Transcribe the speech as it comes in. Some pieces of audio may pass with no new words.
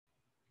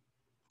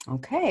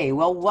Okay,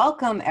 well,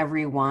 welcome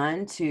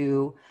everyone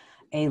to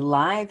a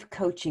live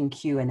coaching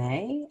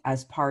Q&A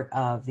as part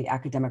of the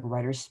Academic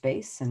Writers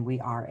Space, and we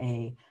are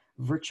a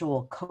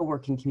virtual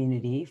co-working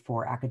community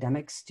for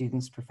academics,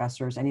 students,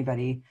 professors,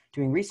 anybody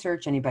doing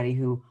research, anybody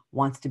who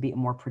wants to be a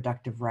more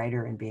productive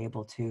writer and be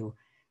able to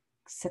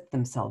sit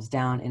themselves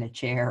down in a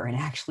chair and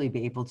actually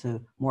be able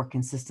to more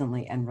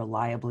consistently and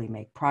reliably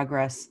make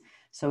progress.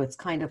 So it's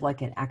kind of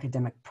like an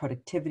academic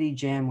productivity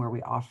gym where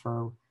we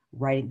offer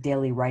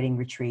daily writing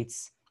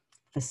retreats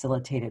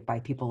facilitated by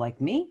people like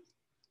me.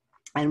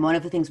 And one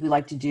of the things we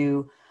like to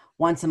do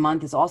once a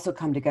month is also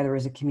come together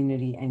as a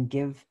community and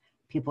give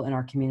people in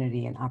our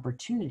community an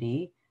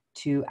opportunity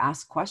to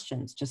ask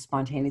questions, just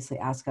spontaneously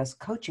ask us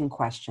coaching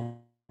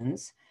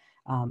questions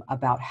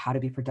about how to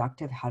be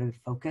productive, how to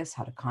focus,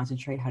 how to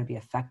concentrate, how to be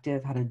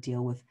effective, how to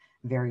deal with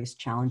various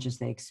challenges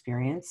they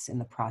experience in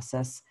the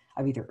process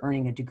of either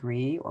earning a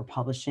degree or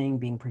publishing,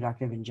 being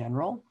productive in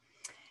general.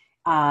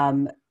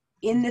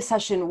 In this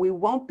session, we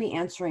won't be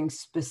answering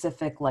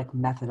specific like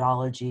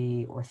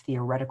methodology or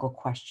theoretical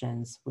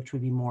questions, which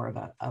would be more of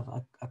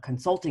a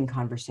consulting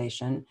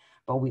conversation,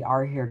 but we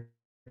are here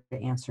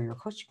to answer your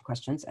coaching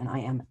questions. And I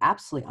am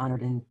absolutely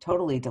honored and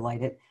totally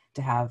delighted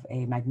to have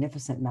a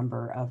magnificent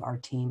member of our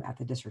team at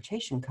the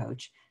Dissertation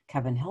Coach,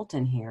 Kevin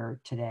Hylton,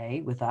 here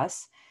today with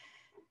us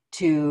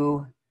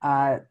to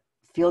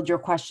field your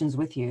questions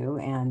with you.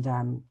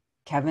 And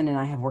Kevin and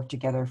I have worked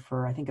together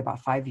for, I think,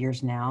 about 5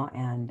 years now.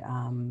 And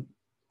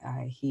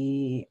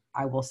he,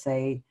 I will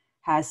say,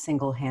 has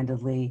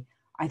single-handedly,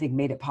 I think,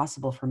 made it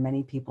possible for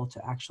many people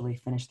to actually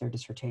finish their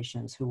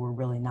dissertations who were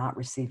really not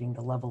receiving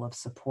the level of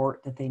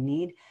support that they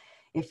need.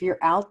 If you're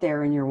out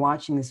there and you're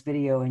watching this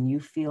video and you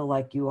feel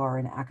like you are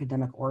an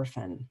academic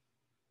orphan,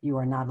 you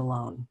are not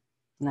alone.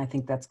 And I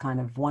think that's kind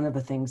of one of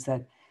the things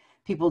that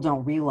people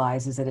don't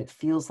realize is that it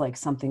feels like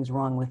something's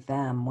wrong with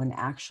them when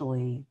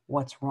actually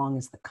what's wrong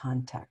is the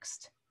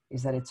context,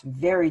 is that it's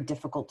very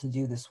difficult to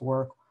do this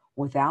work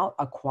without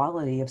a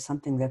quality of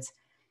something that's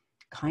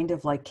kind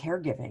of like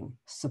caregiving,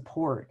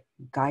 support,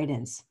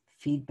 guidance,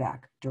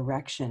 feedback,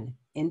 direction,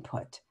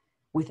 input.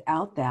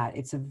 Without that,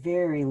 it's a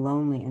very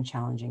lonely and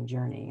challenging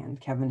journey. And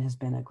Kevin has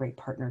been a great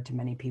partner to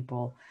many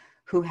people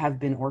who have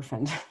been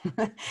orphaned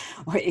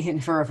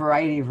for a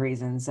variety of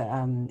reasons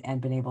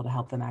and been able to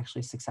help them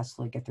actually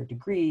successfully get their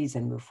degrees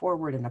and move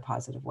forward in a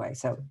positive way.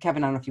 So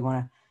Kevin, I don't know if you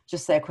want to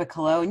just say a quick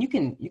hello, and you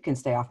can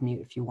stay off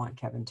mute if you want,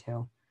 Kevin,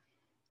 too.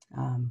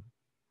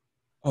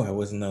 Oh, I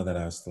wasn't know that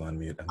I was still on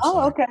mute. I'm Oh,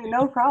 sorry. okay,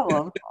 no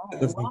problem. All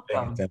right, Wasn't paying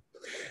welcome. attention.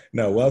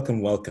 No,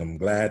 welcome.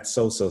 Glad,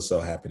 so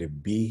happy to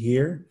be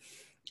here.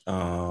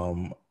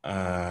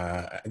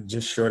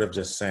 Just short of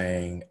just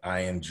saying,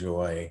 I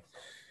enjoy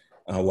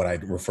what I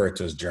refer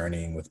to as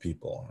journeying with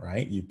people,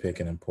 right? You pick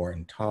an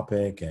important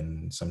topic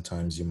and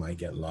sometimes you might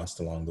get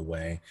lost along the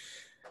way.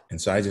 And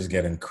so I just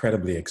get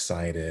incredibly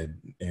excited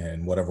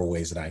in whatever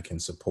ways that I can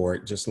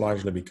support, just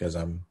largely because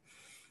I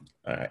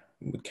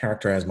would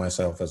characterize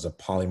myself as a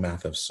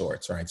polymath of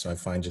sorts, right? So I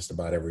find just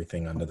about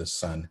everything under the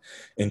sun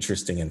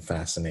interesting and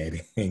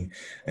fascinating.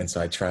 And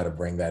so I try to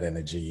bring that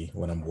energy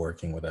when I'm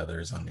working with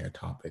others on their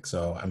topic.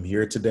 So I'm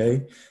here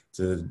today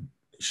to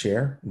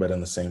share, but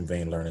in the same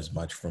vein, learn as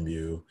much from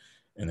you.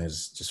 And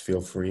just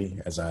feel free,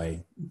 as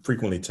I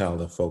frequently tell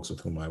the folks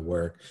with whom I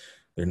work,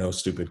 there are no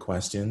stupid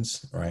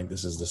questions, right?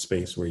 This is the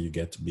space where you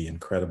get to be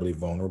incredibly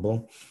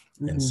vulnerable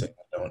and say,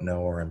 I don't know,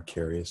 or I'm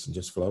curious, and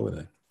just flow with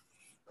it.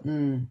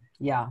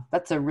 Yeah,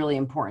 that's a really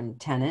important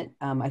tenet.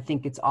 I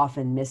think it's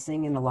often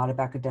missing in a lot of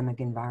academic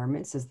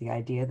environments is the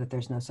idea that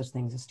there's no such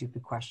thing as a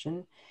stupid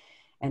question.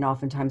 And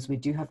oftentimes we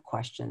do have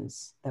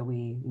questions that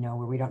we know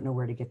where we don't know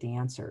where to get the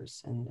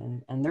answers.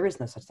 And there is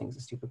no such thing as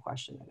a stupid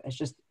question. It's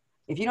just,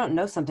 if you don't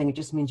know something, it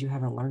just means you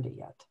haven't learned it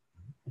yet.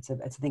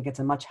 I think it's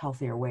a much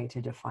healthier way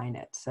to define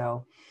it.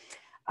 So,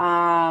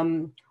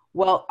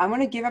 well, I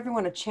want to give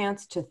everyone a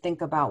chance to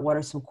think about what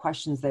are some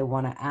questions they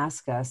want to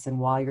ask us. And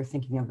while you're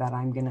thinking of that,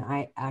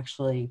 I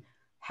actually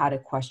had a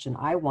question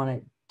I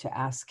wanted to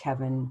ask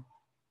Kevin,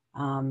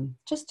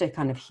 just to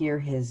kind of hear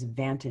his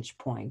vantage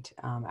point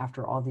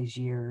after all these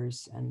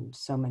years and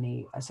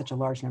such a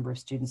large number of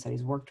students that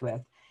he's worked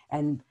with.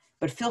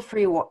 But feel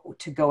free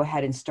to go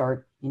ahead and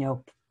start,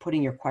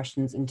 putting your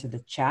questions into the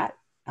chat,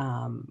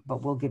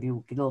 but we'll give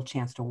you a little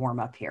chance to warm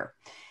up here.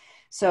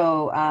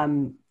 So,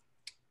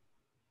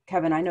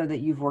 Kevin, I know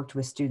that you've worked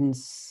with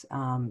students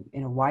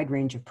in a wide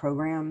range of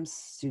programs,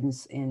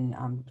 students in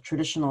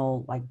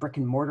traditional like brick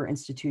and mortar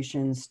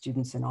institutions,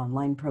 students in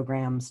online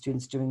programs,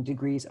 students doing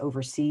degrees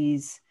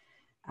overseas,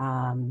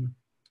 and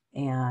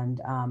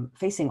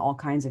facing all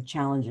kinds of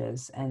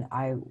challenges. And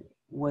I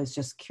was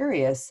just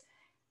curious,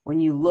 when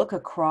you look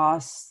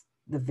across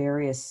the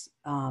various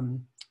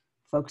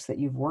folks that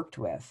you've worked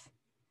with,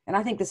 and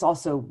I think this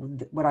also,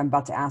 what I'm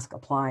about to ask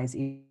applies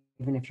even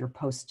if you're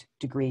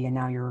post-degree and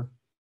now you're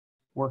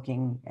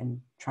working and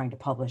trying to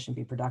publish and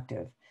be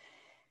productive,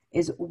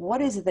 is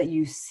what is it that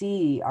you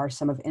see are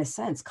some of, in a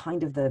sense,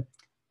 kind of the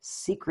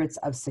secrets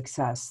of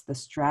success, the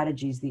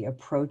strategies, the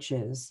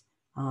approaches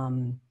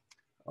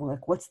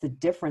like what's the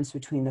difference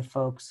between the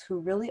folks who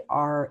really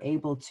are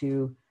able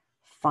to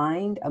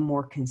find a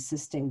more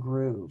consistent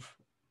groove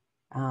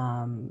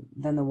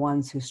than the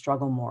ones who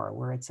struggle more,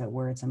 where it's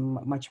a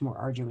much more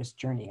arduous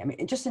journey. I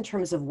mean, just in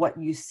terms of what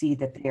you see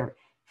that they're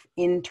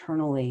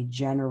internally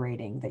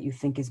generating that you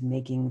think is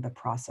making the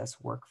process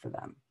work for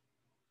them.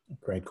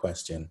 Great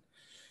question.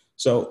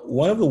 So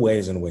one of the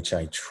ways in which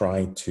I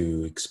try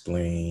to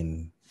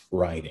explain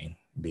writing,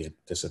 be it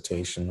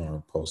dissertation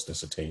or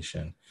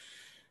post-dissertation,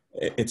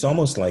 it's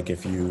almost like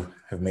if you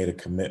have made a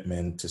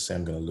commitment to say,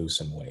 I'm going to lose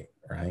some weight,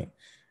 right?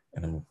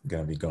 And I'm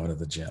going to be going to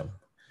the gym.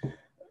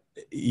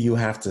 You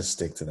have to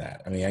stick to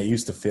that. I mean, I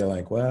used to feel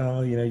like,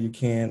 well, you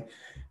can't,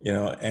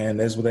 and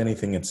as with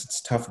anything,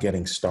 it's tough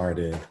getting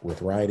started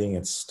with writing.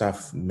 It's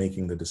tough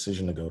making the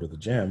decision to go to the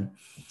gym.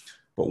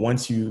 But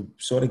once you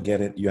sort of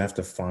get it, you have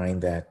to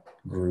find that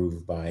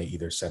groove by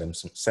either setting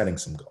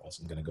some goals.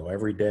 I'm going to go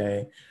every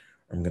day.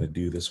 I'm going to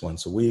do this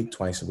once a week,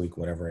 twice a week,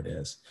 whatever it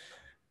is.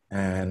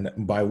 And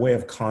by way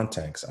of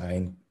context,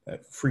 I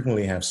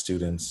frequently have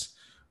students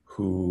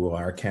who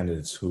are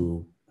candidates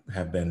who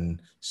have been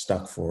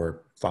stuck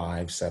for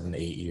 5, 7, 8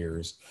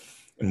 years.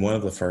 And one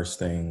of the first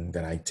things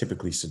that I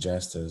typically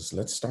suggest is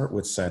let's start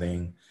with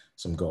setting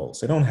some goals.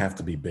 They don't have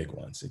to be big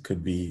ones. It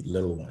could be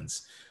little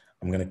ones.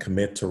 I'm going to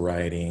commit to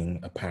writing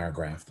a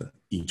paragraph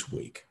each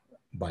week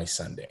by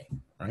Sunday,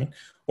 right?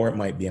 Or it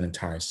might be an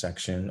entire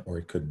section, or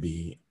it could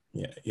be,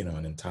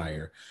 an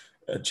entire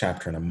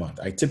chapter in a month.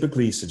 I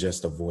typically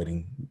suggest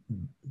avoiding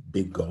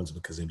big goals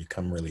because they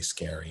become really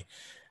scary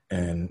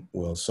and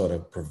will sort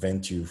of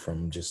prevent you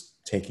from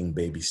just taking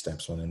baby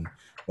steps when in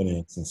many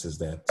instances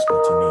that's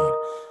what you need.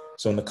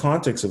 So in the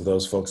context of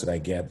those folks that I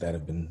get that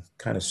have been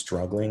kind of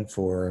struggling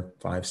for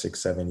 5, 6,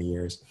 7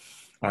 years,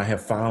 I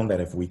have found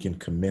that if we can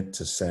commit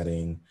to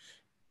setting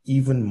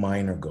even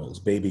minor goals,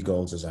 baby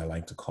goals as I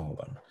like to call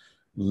them,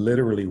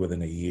 literally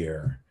within a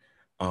year,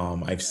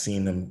 I've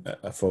seen them,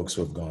 folks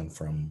who have gone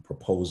from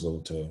proposal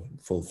to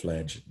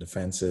full-fledged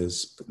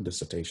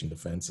dissertation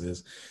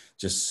defenses,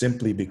 just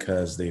simply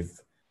because they've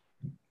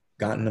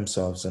gotten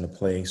themselves in a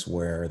place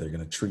where they're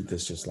going to treat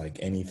this just like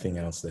anything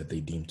else that they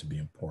deem to be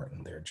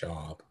important, their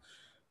job,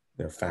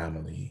 their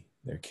family,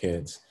 their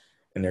kids,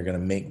 and they're going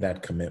to make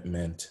that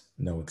commitment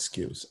no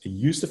excuse. It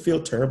used to feel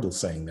terrible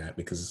saying that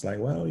because it's like,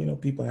 well,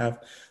 people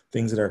have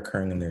things that are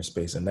occurring in their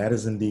space, and that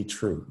is indeed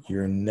true.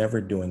 You're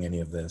never doing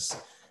any of this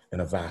in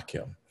a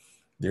vacuum.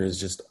 There's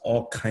just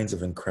all kinds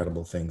of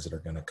incredible things that are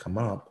going to come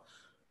up.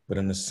 But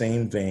in the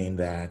same vein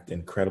that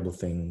incredible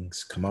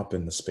things come up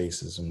in the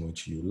spaces in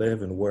which you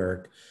live and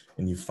work,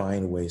 and you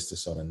find ways to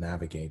sort of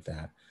navigate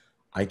that,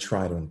 I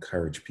try to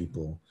encourage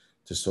people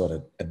to sort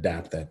of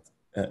adapt that,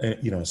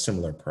 a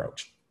similar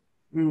approach.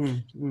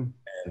 Mm-hmm.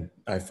 And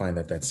I find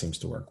that seems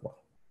to work well.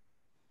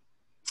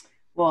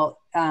 Well,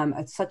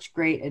 it's such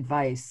great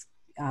advice,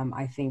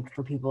 I think,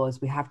 for people is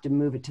we have to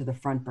move it to the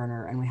front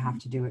burner and we have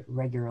to do it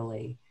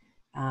regularly.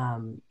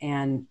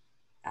 And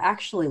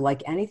actually,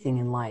 like anything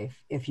in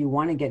life, if you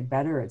want to get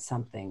better at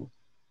something,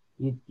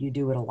 you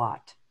do it a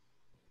lot.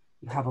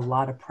 You have a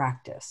lot of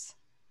practice,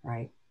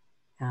 right?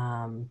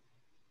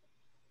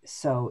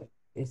 So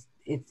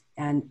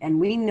and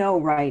we know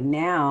right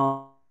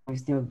now,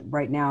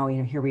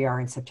 here we are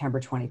in September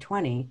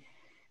 2020.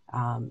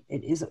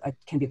 It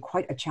can be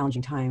quite a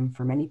challenging time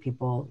for many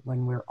people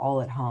when we're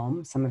all at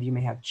home. Some of you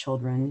may have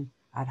children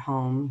at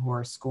home who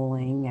are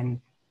schooling,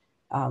 and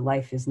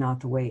life is not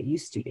the way it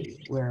used to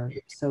be.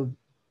 So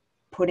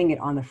putting it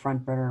on the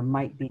front burner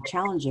might be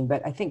challenging.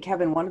 But I think,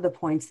 Kevin, one of the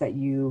points that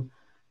you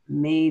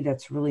made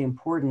that's really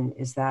important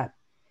is that,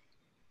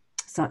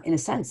 in a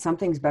sense,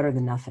 something's better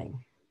than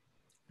nothing.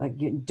 Like,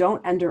 you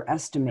don't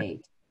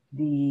underestimate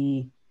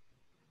the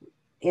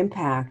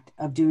impact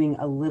of doing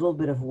a little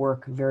bit of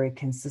work very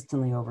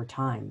consistently over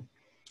time.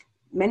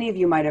 Many of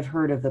you might have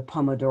heard of the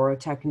Pomodoro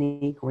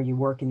technique, where you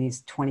work in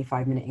these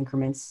 25-minute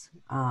increments.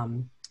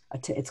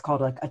 It's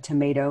called like the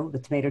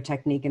tomato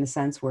technique, in a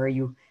sense, where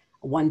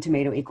one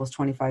tomato equals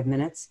 25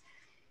 minutes.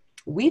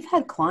 We've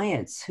had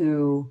clients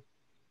who,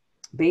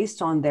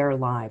 based on their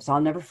lives,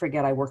 I'll never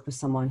forget, I worked with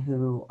someone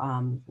who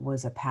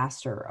was a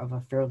pastor of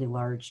a fairly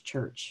large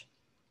church,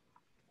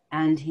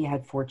 and he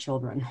had 4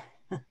 children.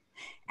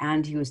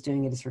 And he was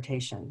doing a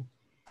dissertation,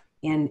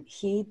 and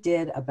he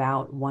did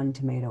about 1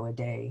 tomato a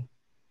day,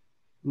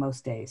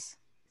 most days,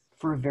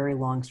 for very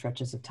long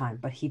stretches of time.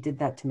 But he did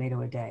that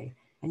tomato a day.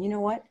 And you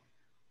know what?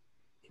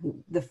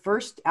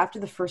 After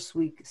the first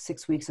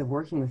 6 weeks of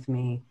working with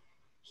me,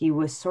 he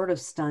was sort of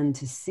stunned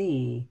to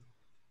see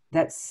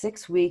that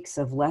 6 weeks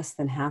of less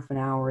than half an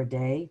hour a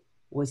day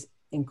was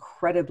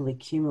incredibly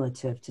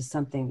cumulative to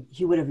something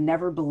he would have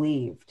never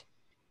believed.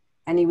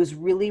 And he was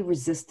really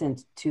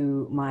resistant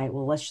to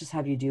well, let's just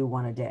have you do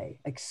 1 a day,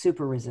 like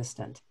super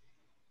resistant.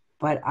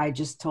 But I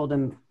just told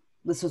him,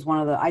 this was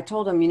I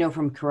told him,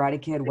 from Karate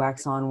Kid,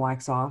 wax on,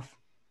 wax off.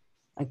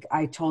 Like,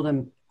 I told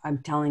him, I'm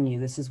telling you,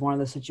 this is one of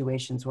the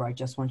situations where I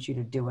just want you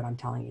to do what I'm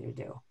telling you to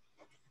do.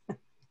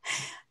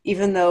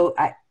 Even though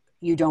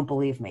you don't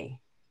believe me.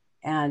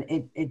 And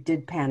it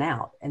did pan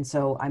out. And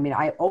so, I mean,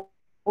 I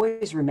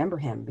always remember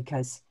him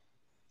because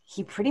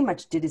he pretty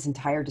much did his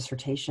entire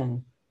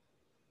dissertation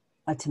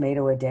a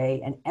tomato a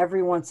day. And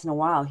every once in a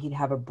while, he'd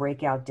have a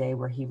breakout day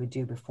where he would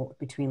do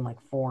between like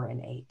 4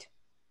 and 8.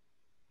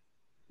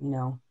 You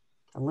know,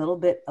 a little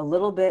bit, a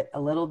little bit,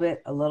 a little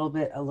bit, a little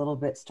bit, a little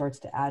bit starts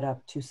to add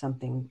up to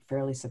something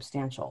fairly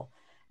substantial.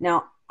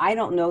 Now, I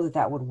don't know that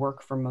that would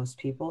work for most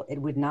people. It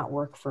would not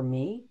work for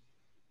me,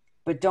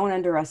 but don't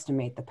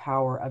underestimate the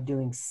power of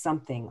doing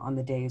something on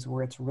the days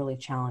where it's really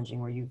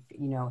challenging, where we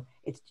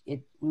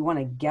want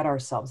to get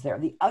ourselves there.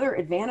 The other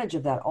advantage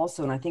of that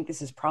also, and I think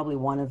this is probably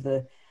one of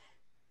the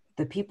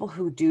people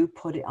who do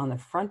put it on the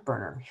front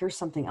burner, here's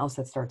something else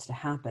that starts to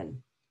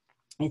happen.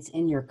 It's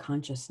in your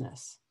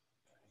consciousness.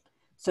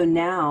 So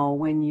now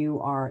when you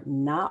are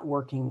not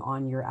working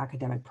on your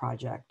academic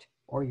project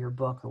or your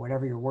book or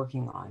whatever you're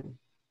working on,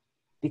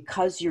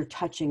 because you're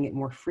touching it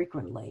more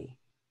frequently,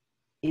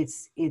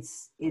 it's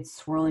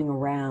swirling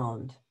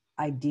around,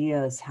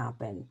 ideas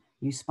happen.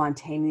 You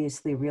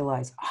spontaneously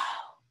realize, oh,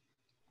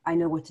 I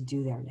know what to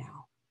do there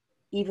now,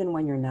 even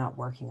when you're not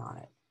working on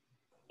it.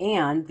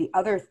 And the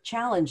other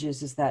challenge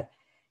is that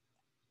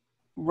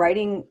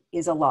writing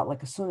is a lot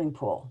like a swimming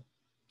pool.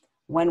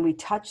 When we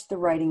touch the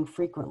writing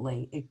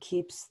frequently, it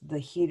keeps the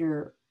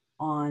heater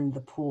on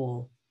the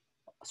pool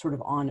sort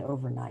of on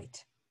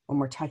overnight when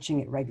we're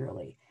touching it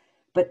regularly.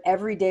 But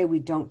every day we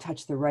don't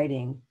touch the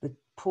writing, the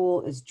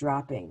pool is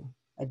dropping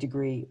a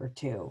degree or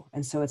two.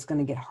 And so it's going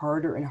to get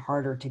harder and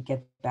harder to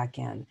get back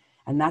in.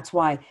 And that's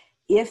why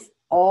if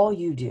all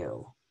you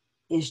do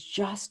is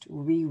just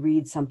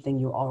reread something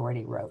you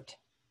already wrote,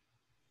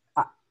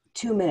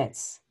 2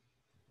 minutes,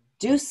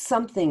 do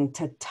something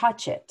to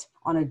touch it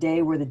on a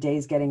day where the day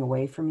is getting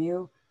away from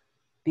you,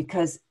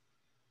 because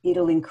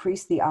it'll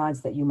increase the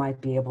odds that you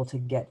might be able to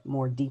get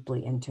more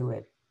deeply into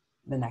it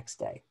the next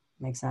day.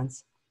 Make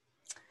sense?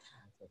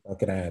 If I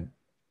could add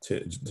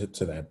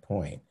to that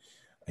point,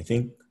 I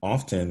think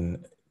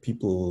often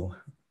people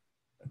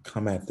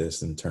come at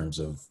this in terms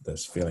of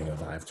this feeling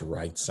of I have to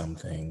write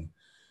something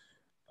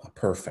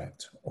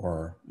perfect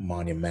or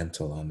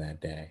monumental on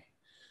that day.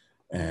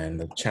 And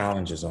the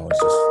challenge is always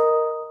just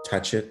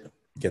touch it,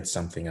 get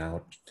something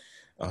out.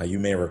 You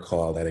may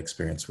recall that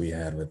experience we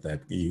had with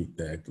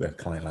that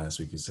client last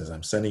week who says,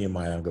 I'm sending you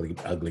my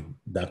ugly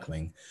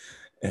duckling.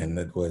 And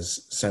it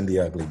was send the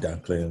ugly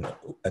duckling.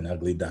 An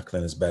ugly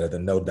duckling is better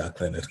than no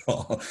duckling at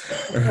all.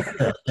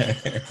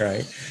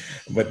 Right?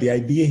 But the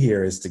idea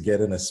here is to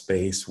get in a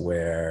space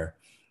where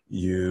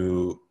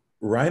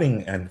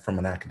writing, and from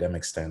an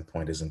academic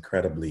standpoint, is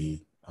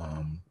incredibly,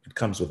 it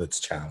comes with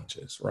its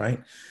challenges,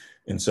 right?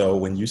 And so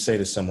when you say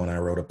to someone, I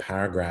wrote a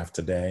paragraph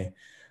today,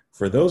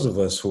 for those of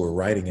us who are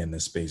writing in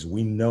this space,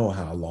 we know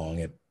how long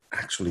it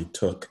actually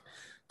took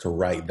to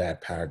write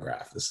that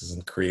paragraph. This is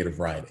in creative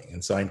writing.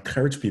 And so I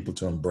encourage people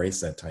to embrace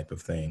that type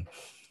of thing,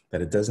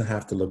 that it doesn't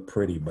have to look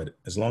pretty, but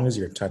as long as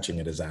you're touching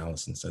it, as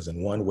Alison says,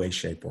 in one way,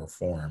 shape, or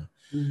form,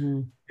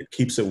 it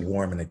keeps it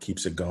warm and it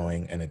keeps it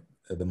going, and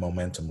the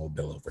momentum will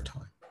build over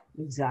time.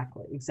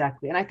 Exactly.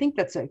 And I think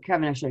that's,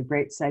 Kevin, actually a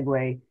great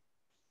segue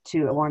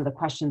to one of the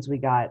questions we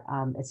got.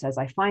 It says,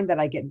 I find that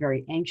I get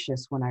very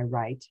anxious when I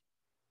write.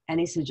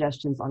 Any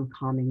suggestions on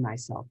calming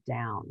myself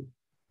down?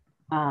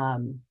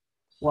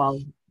 Well,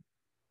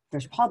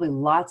 there's probably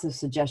lots of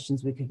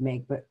suggestions we could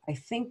make, but I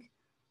think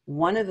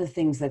one of the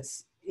things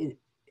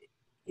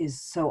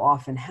is so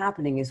often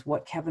happening is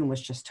what Kevin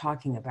was just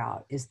talking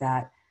about, is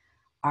that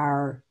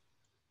our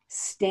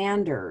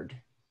standard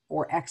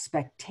or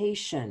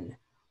expectation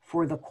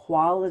for the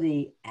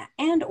quality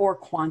and or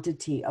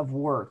quantity of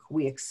work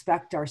we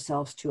expect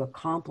ourselves to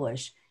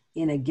accomplish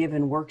in a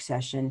given work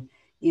session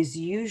is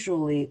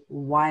usually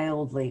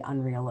wildly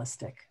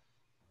unrealistic.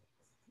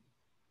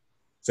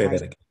 Say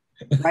that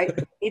again. Right?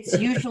 It's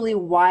usually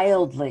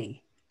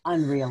wildly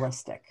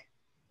unrealistic.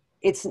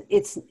 It's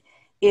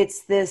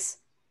this,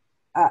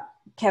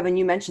 Kevin,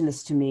 you mentioned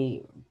this to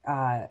me.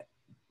 I'm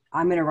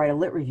going to write a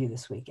lit review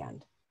this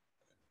weekend.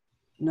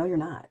 No, you're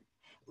not.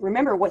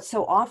 Remember, what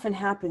so often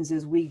happens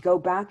is we go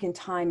back in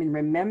time and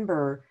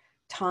remember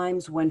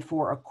times when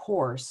for a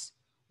course,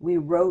 we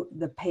wrote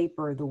the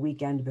paper the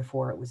weekend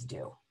before it was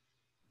due.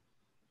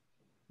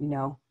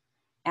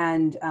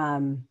 And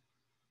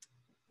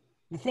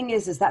the thing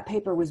is that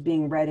paper was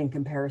being read in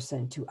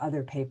comparison to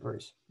other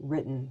papers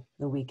written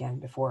the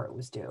weekend before it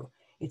was due.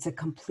 It's a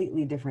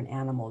completely different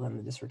animal than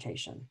the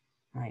dissertation,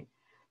 right?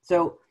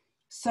 So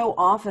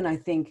often I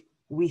think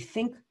we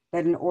think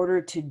that in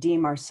order to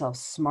deem ourselves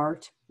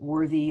smart,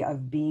 worthy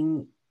of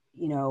being,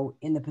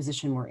 in the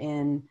position we're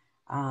in,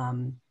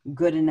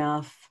 good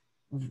enough,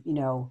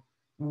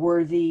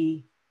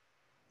 worthy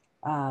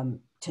to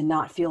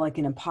not feel like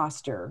an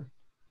imposter.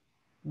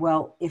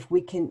 Well, if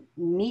we can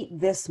meet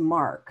this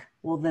mark,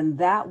 well, then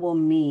that will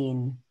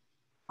mean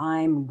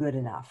I'm good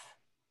enough.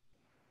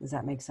 Does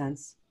that make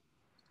sense?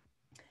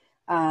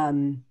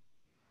 But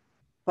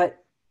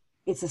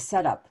it's a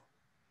setup.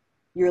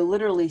 You're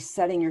literally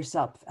setting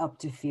yourself up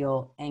to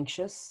feel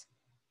anxious,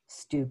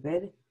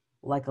 stupid,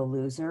 like a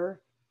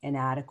loser,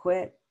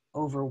 inadequate,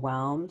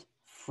 overwhelmed,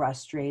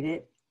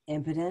 frustrated,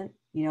 impotent,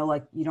 You know,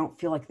 like you don't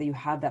feel like that you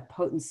have that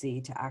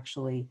potency to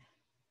actually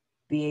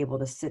be able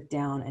to sit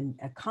down and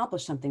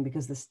accomplish something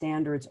because the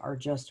standards are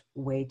just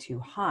way too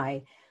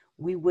high.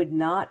 We would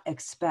not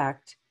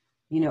expect,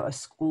 you know, a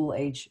school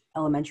age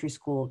elementary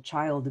school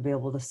child to be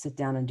able to sit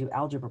down and do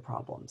algebra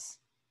problems.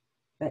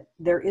 But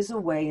there is a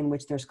way in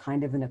which there's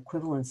kind of an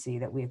equivalency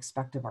that we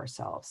expect of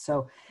ourselves.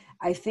 So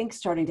I think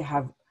starting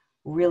to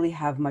really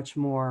have much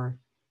more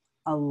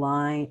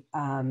aligned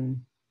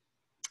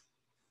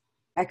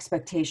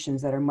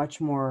expectations that are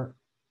much more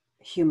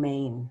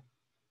humane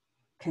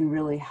can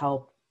really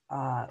help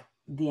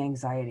the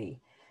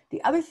anxiety.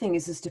 The other thing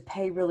is to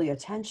pay really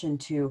attention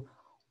to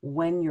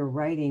when you're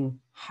writing,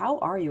 how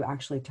are you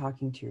actually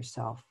talking to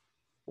yourself?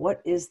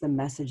 What is the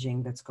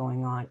messaging that's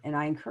going on? And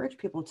I encourage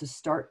people to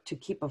start to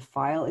keep a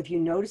file. If you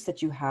notice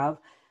that you have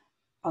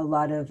a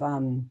lot of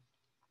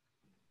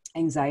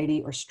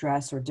anxiety or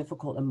stress or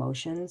difficult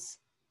emotions,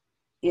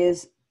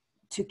 is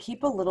to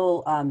keep a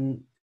little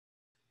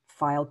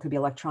file, could be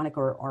electronic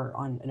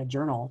or in a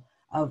journal,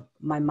 of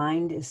my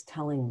mind is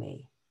telling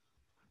me.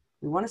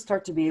 We want to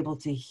start to be able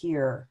to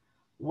hear,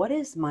 what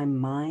is my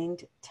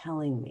mind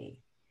telling me?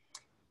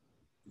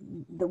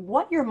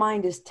 What your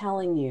mind is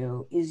telling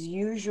you is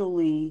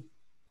usually,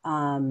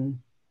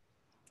 when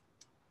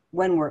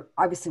we're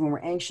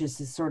anxious,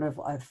 is sort of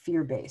a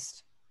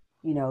fear-based,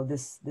 you know,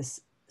 this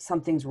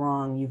something's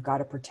wrong, you've got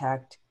to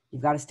protect,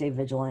 you've got to stay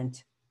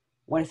vigilant.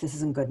 What if this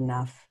isn't good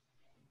enough?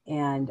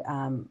 And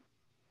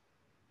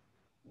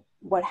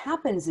what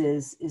happens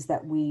is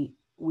that we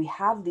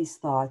have these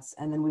thoughts,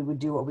 and then we would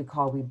do what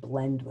we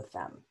blend with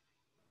them.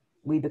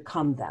 We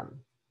become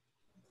them.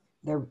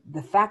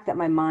 The fact that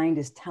my mind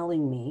is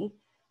telling me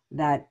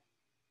that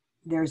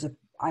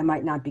I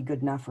might not be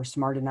good enough or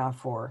smart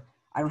enough, or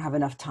I don't have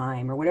enough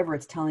time, or whatever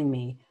it's telling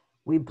me,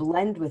 we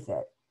blend with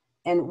it.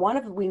 And one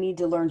of what we need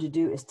to learn to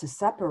do is to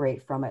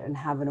separate from it and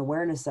have an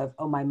awareness of,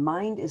 oh, my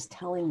mind is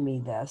telling me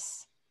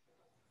this.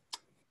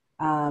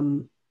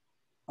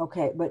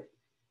 Okay, but,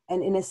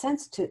 and in a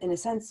sense,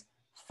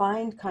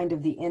 find kind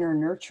of the inner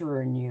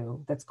nurturer in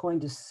you that's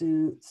going to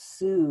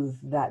soothe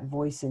that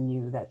voice in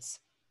you that's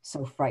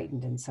so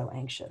frightened and so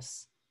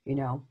anxious, you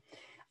know?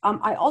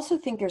 I also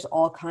think there's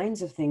all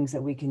kinds of things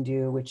that we can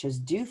do, which is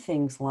do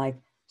things like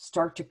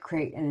start to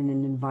create an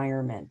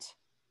environment.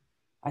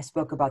 I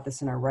spoke about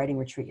this in our writing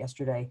retreat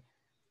yesterday.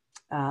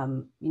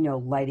 You know,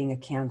 lighting a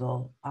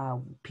candle.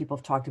 People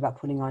have talked about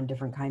putting on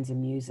different kinds of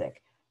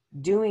music,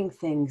 doing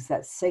things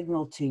that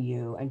signal to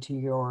you and to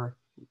your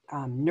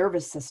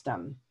nervous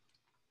system.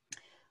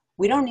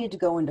 We don't need to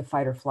go into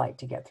fight or flight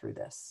to get through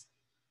this.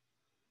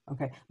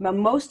 Okay. Now,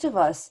 most of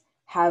us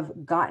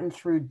have gotten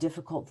through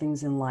difficult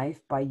things in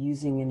life by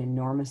using an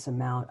enormous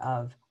amount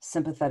of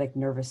sympathetic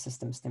nervous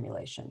system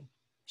stimulation,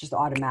 just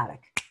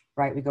automatic,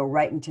 right? We go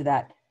right into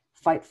that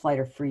fight, flight,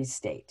 or freeze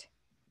state.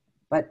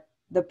 But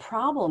the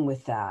problem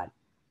with that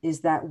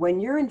is that when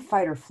you're in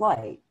fight or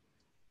flight,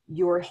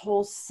 your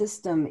whole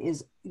system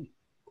is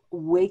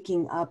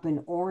waking up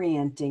and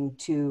orienting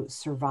to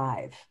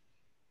survive,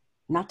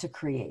 not to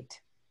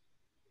create,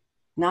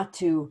 not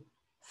to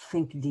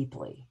think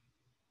deeply.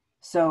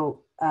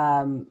 So,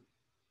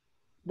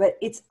 but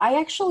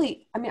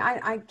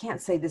I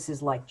can't say this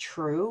is like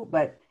true,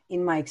 but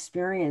in my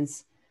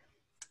experience,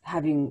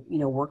 having, you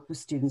know, worked with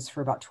students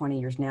for about 20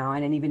 years now,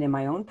 and even in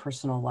my own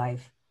personal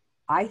life,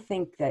 I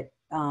think that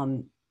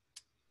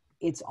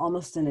it's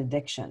almost an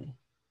addiction.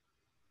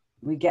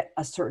 We get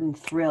a certain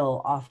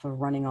thrill off of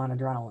running on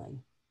adrenaline,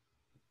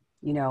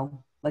 you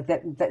know, like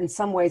that in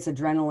some ways,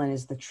 adrenaline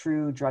is the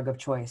true drug of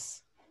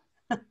choice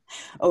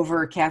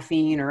over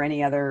caffeine or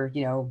any other,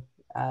 you know,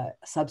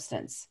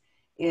 substance.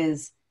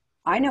 Is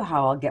I know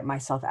how I'll get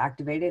myself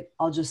activated.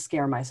 I'll just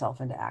scare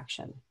myself into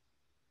action.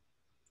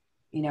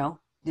 You know,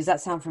 does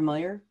that sound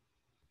familiar?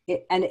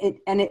 It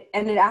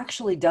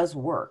actually does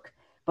work,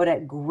 but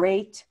at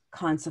great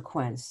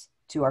consequence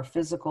to our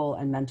physical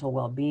and mental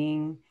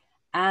well-being.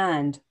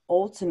 And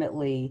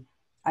ultimately,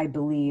 I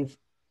believe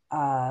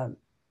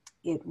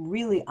it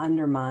really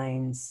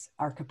undermines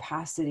our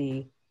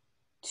capacity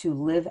to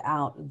live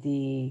out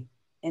the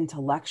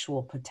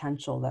intellectual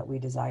potential that we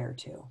desire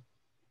to.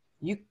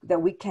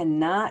 That we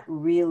cannot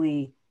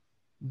really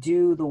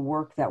do the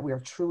work that we're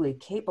truly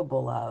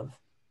capable of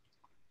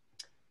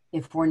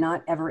if we're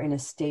not ever in a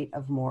state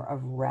of more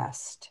of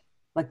rest.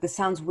 Like, this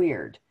sounds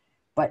weird,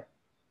 but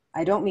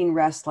I don't mean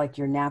rest like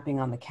you're napping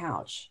on the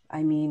couch.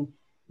 I mean,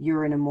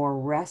 you're in a more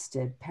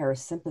rested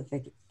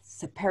parasympathetic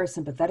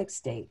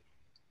state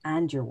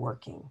and you're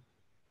working.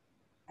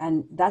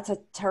 And that's a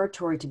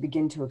territory to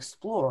begin to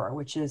explore,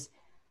 which is,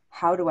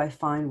 how do I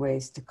find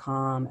ways to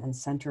calm and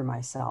center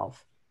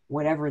myself,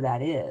 whatever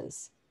that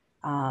is,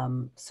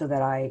 so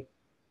that I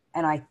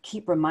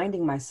keep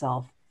reminding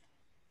myself,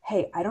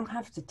 hey, I don't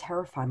have to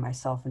terrify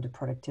myself into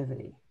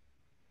productivity.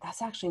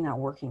 That's actually not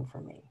working for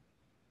me,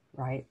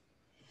 right?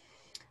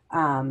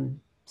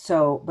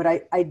 But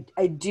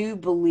I do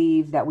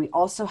believe that we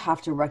also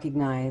have to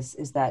recognize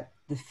is that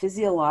the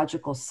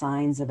physiological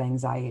signs of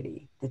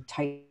anxiety, the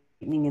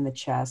tightening in the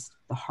chest,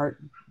 the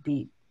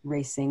heartbeat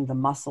racing, the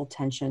muscle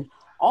tension,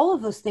 all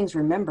of those things,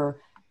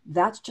 remember,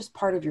 that's just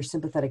part of your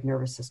sympathetic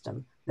nervous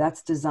system.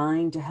 That's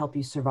designed to help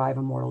you survive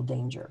a mortal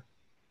danger.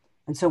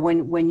 And so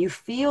when you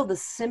feel the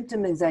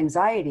symptom is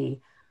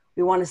anxiety,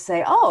 we want to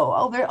say,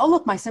 oh,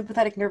 look, my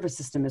sympathetic nervous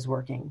system is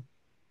working.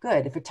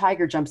 Good. If a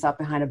tiger jumps up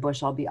behind a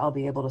bush, I'll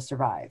be able to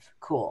survive.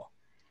 Cool.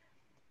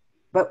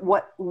 But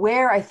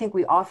where I think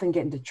we often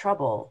get into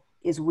trouble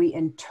is we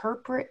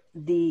interpret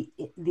the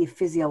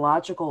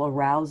physiological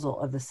arousal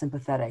of the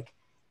sympathetic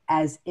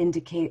as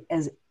indicative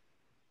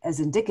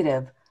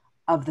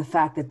of the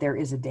fact that there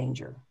is a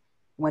danger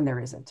when there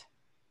isn't.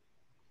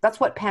 That's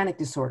what panic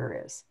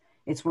disorder is.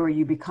 It's where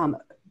you become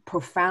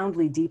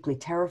profoundly, deeply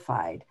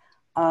terrified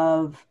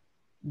of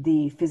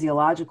the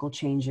physiological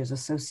changes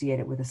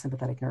associated with the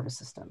sympathetic nervous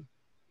system.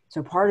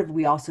 So part of,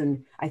 we also,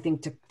 I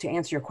think, to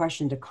answer your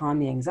question, to calm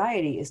the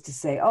anxiety is to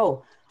say,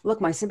 oh,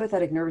 look, my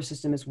sympathetic nervous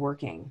system is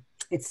working.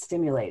 It's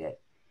stimulated.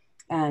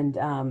 And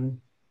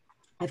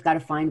I've got to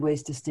find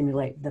ways to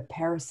stimulate the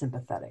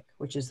parasympathetic,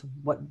 which is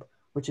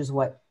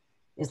what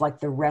is like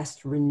the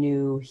rest,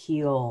 renew,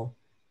 heal.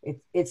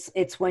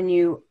 It's when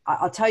you,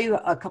 I'll tell you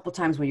a couple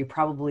times when you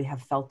probably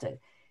have felt it.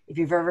 If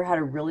you've ever had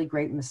a really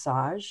great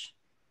massage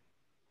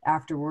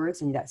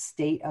afterwards and that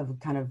state of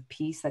kind of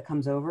peace that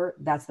comes over,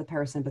 that's the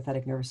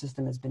parasympathetic nervous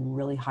system has been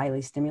really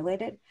highly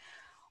stimulated.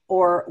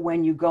 Or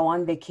when you go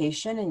on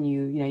vacation and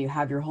you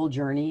have your whole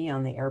journey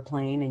on the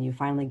airplane and you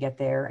finally get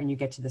there and you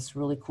get to this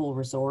really cool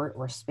resort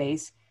or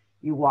space,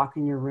 you walk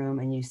in your room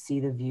and you see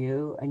the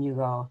view and you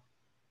go,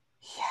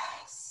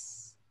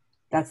 yes,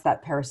 that's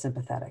that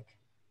parasympathetic.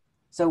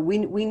 So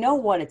we know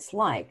what it's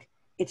like.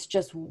 It's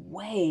just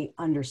way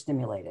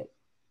understimulated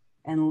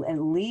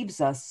and leaves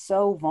us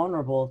so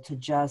vulnerable to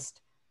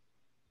just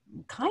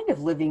kind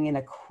of living in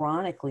a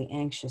chronically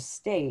anxious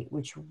state,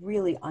 which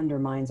really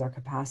undermines our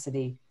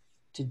capacity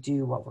to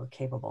do what we're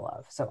capable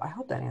of. So I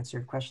hope that answered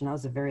your question. That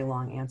was a very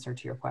long answer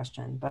to your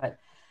question, but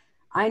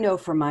I know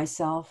for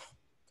myself,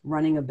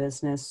 running a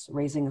business,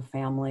 raising a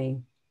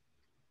family,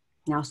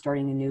 now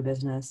starting a new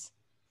business,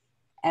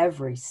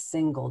 every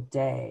single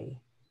day,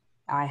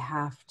 I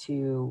have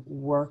to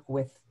work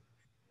with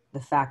the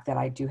fact that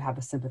I do have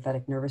a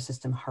sympathetic nervous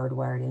system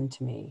hardwired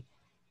into me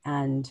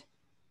and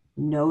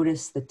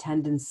notice the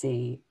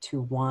tendency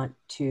to want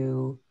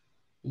to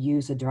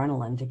use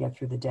adrenaline to get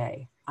through the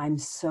day. I'm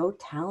so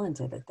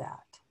talented at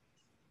that,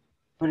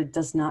 but it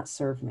does not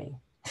serve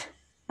me.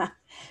 Right?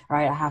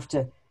 I have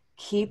to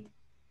keep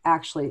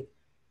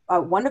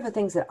one of the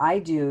things that I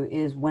do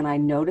is when I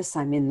notice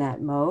I'm in that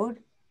mode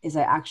is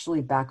I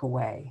actually back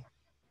away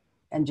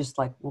and just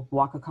like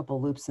walk a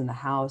couple loops in the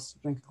house,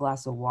 drink a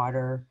glass of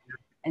water,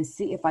 and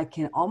see if I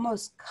can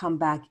almost come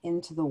back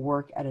into the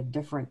work at a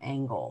different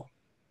angle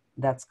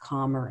that's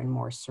calmer and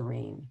more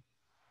serene.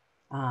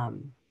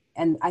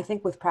 And I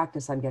think with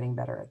practice, I'm getting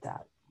better at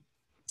that.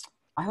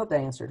 I hope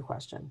that answered your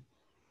question.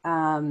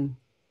 All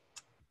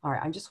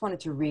right, I just wanted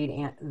to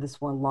read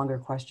this one longer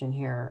question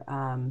here.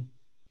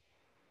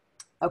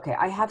 Okay,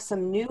 I have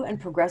some new and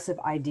progressive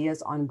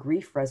ideas on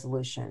grief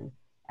resolution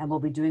and will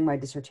be doing my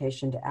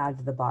dissertation to add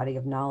to the body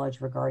of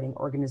knowledge regarding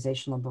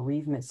organizational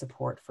bereavement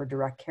support for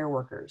direct care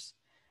workers.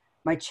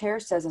 My chair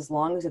says as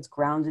long as it's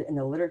grounded in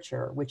the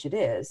literature, which it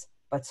is,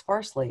 but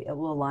sparsely, it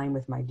will align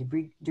with my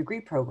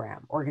degree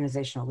program,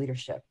 organizational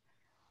leadership.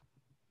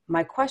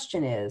 My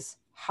question is,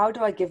 how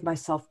do I give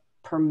myself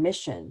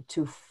permission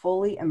to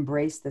fully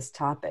embrace this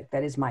topic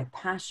that is my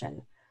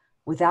passion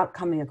without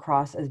coming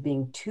across as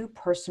being too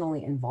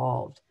personally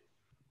involved,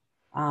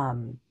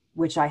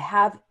 which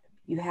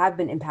you have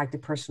been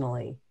impacted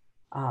personally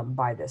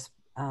by this,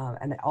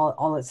 and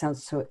all it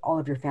sounds, so all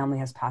of your family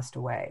has passed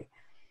away.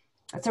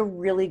 That's a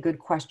really good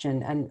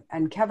question.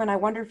 And Kevin, I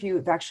wonder if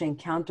you've actually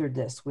encountered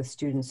this with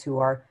students who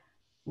are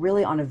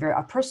really on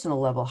a personal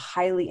level,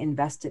 highly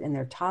invested in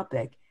their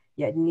topic,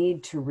 yet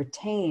need to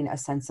retain a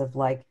sense of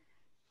like,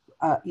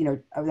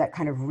 of that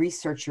kind of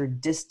researcher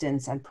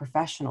distance and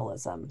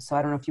professionalism. So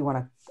I don't know if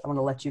I want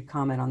to let you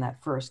comment on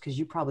that first, because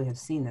you probably have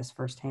seen this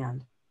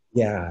firsthand.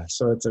 Yeah,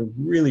 so it's a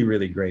really,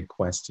 really great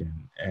question.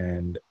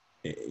 And,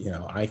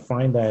 I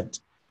find that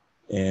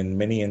in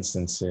many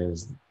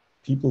instances,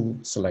 people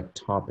select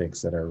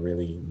topics that are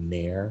really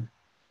near,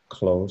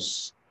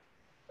 close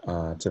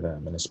to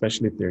them. And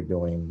especially if they're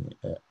doing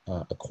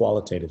a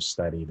qualitative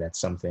study, that's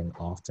something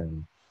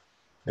often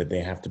that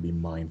they have to be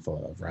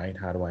mindful of, right?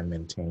 How do I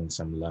maintain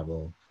some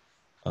level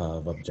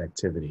of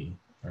objectivity,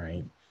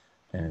 right?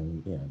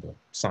 And, the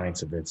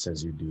science of it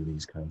says you do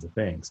these kinds of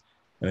things.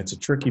 And it's a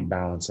tricky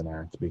balancing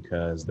act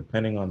because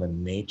depending on the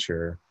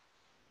nature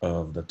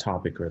of the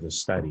topic or the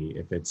study,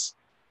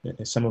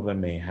 some of them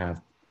may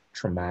have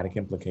traumatic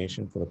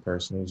implication for the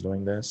person who's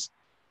doing this.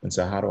 And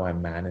so how do I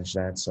manage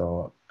that?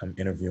 So I'm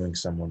interviewing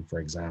someone, for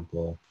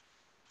example,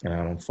 and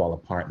I don't fall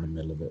apart in the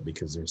middle of it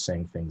because they're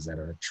saying things that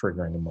are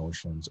triggering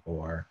emotions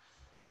or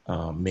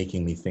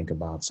making me think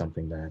about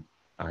something that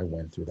I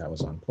went through that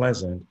was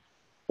unpleasant.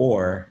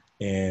 Or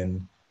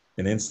in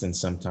an instance,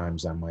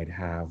 sometimes I might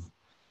have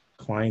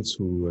clients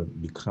who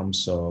have become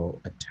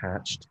so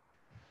attached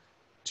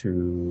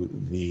to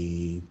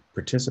the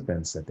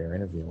participants that they're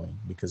interviewing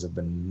because of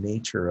the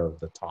nature of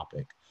the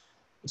topic.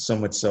 So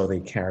much so they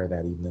carry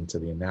that even into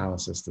the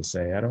analysis to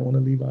say, I don't want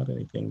to leave out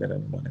anything that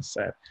anyone has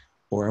said,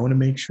 or I want to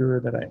make sure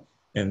that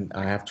and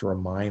I have to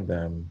remind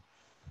them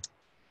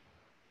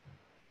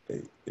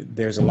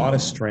there's a lot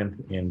of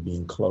strength in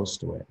being close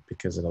to it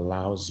because it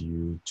allows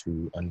you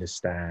to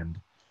understand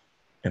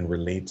and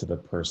relate to the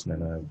person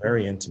in a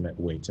very intimate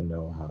way to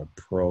know how to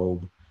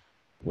probe,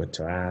 what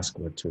to ask,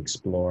 what to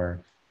explore.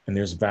 And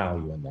there's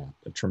value in that,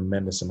 a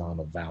tremendous amount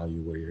of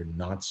value where you're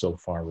not so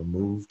far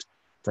removed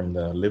from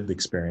the lived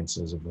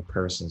experiences of the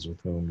persons with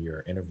whom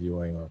you're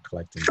interviewing or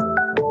collecting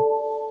data from.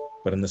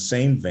 But in the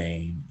same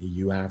vein,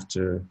 you have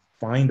to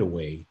find a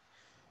way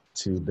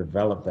to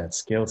develop that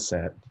skill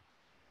set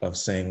of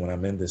saying, when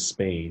I'm in this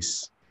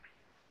space,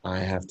 I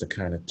have to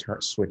kind of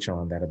switch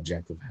on that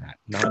objective hat.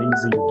 Not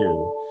easy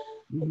to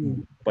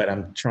do, but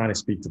I'm trying to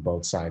speak to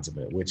both sides of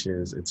it, which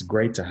is it's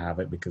great to have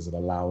it because it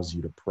allows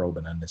you to probe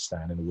and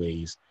understand in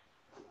ways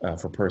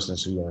for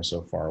persons who are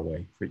so far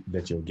away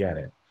that you'll get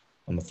it.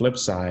 On the flip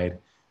side,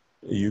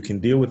 you can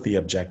deal with the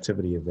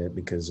objectivity of it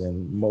because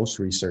in most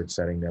research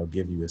setting, they'll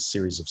give you a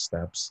series of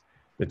steps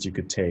that you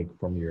could take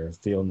from your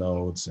field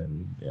notes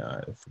and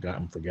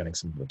I'm forgetting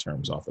some of the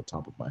terms off the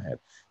top of my head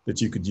that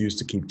you could use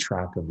to keep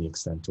track of the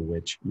extent to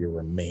which you're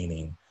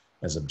remaining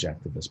as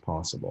objective as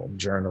possible.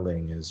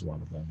 Journaling is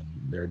one of them,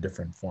 and there are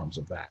different forms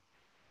of that,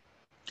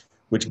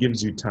 which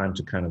gives you time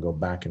to kind of go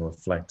back and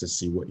reflect to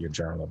see what you're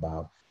journaling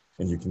about.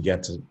 And you can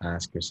get to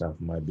ask yourself,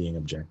 am I being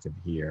objective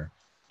here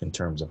in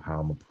terms of how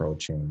I'm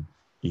approaching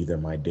either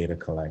my data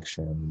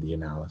collection, the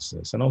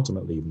analysis, and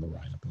ultimately even the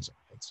write-up as it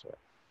relates to it.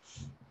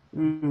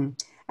 Mm.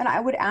 And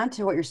I would add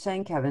to what you're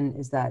saying, Kevin,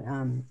 is that,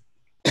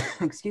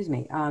 excuse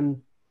me, I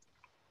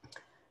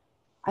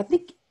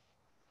think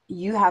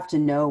you have to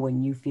know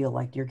when you feel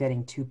like you're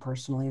getting too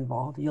personally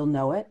involved. You'll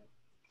know it.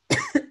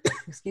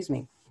 Excuse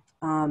me.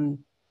 And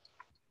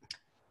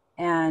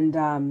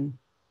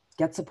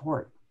get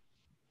support.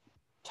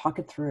 Talk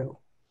it through.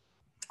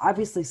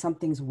 Obviously,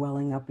 something's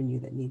welling up in you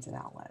that needs an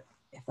outlet,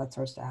 if that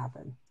starts to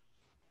happen.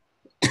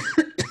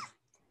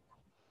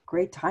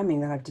 Great timing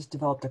that I've just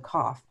developed a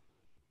cough.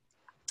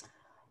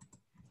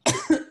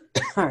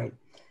 All right.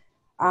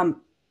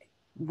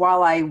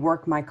 While I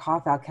work my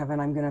cough out, Kevin,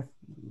 I'm going to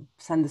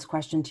send this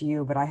question to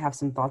you, but I have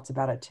some thoughts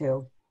about it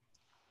too.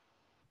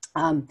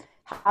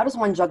 How does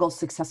one juggle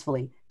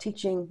successfully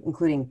teaching,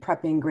 including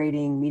prepping,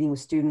 grading, meeting with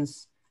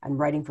students, and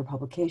writing for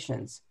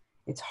publications?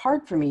 It's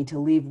hard for me to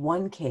leave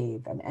one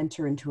cave and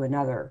enter into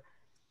another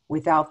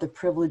without the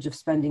privilege of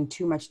spending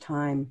too much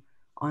time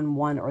on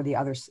one or the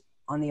other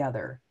on the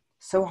other.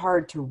 So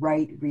hard to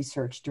write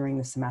research during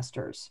the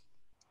semesters.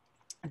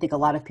 I think a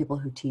lot of people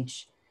who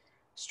teach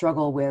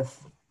struggle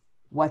with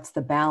what's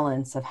the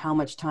balance of how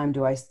much time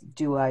do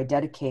I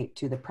dedicate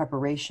to the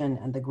preparation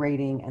and the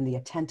grading and the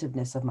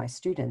attentiveness of my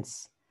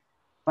students,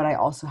 but I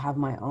also have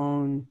my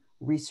own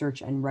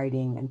research and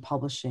writing and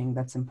publishing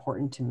that's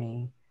important to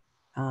me.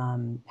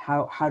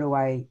 How do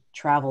I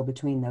travel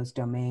between those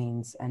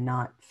domains and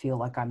not feel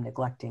like I'm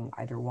neglecting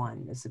either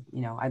one? Is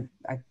I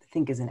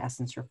think is in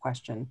essence your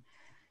question.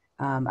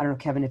 I don't know,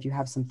 Kevin, if you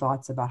have some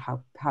thoughts about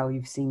how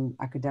you've seen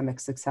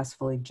academics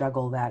successfully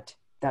juggle that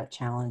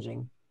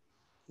challenging.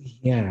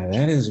 Yeah,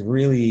 that is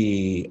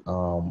really,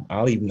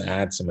 I'll even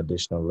add some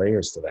additional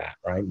layers to that,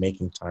 right?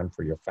 Making time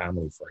for your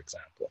family, for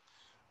example,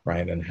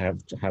 right? And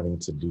having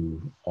to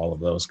do all of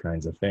those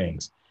kinds of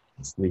things.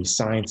 It's the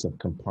science of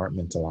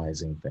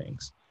compartmentalizing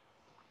things.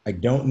 I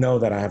don't know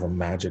that I have a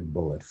magic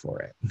bullet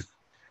for it,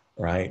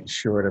 right?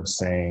 Short of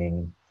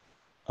saying,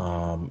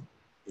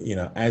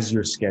 as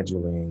you're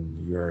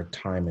scheduling your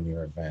time and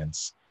your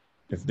events,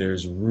 if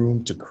there's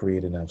room to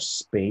create enough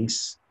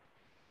space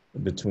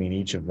between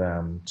each of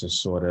them to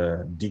sort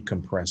of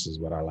decompress is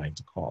what I like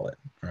to call it,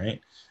 right?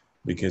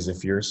 Because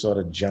if you're sort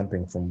of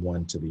jumping from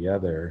one to the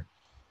other,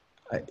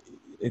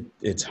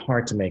 it's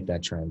hard to make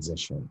that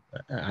transition.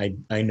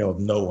 I know of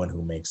no one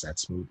who makes that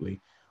smoothly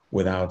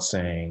without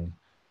saying,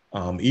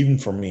 even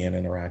for me in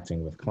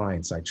interacting with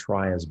clients, I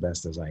try as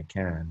best as I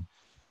can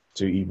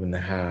to even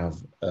have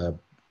a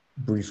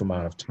brief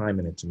amount of time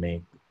in it to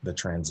make the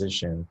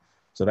transition.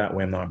 So that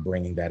way I'm not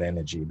bringing that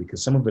energy,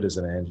 because some of it is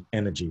an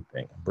energy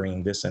thing. I'm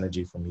bringing this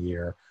energy from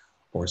here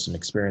or some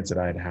experience that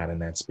I'd had in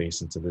that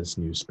space into this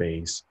new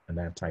space and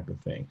that type of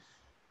thing.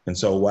 And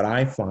so what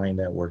I find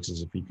that works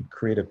is if you could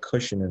create a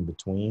cushion in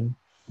between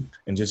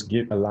and just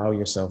allow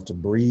yourself to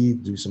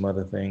breathe, do some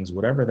other things,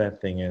 whatever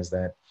that thing is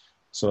that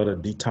sort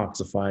of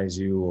detoxifies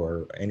you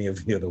or any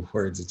of the other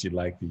words that you'd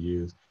like to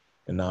use,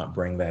 and not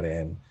bring that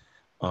in.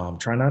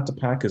 Try not to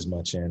pack as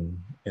much in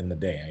the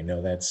day. I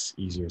know that's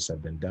easier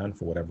said than done.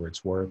 For whatever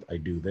it's worth, I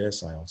do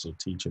this. I also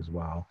teach as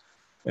well.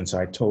 And so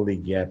I totally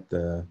get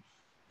the,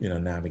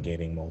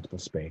 navigating multiple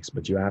space,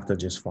 but you have to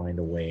just find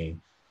a way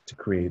to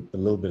create a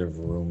little bit of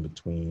room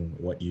between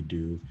what you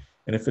do.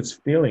 And if it's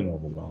feeling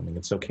overwhelming,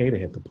 it's okay to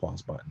hit the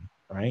pause button,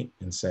 right?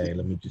 And say,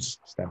 let me just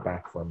step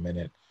back for a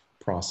minute,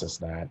 process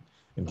that,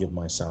 and give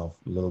myself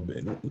a little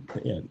bit,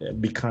 you know,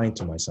 be kind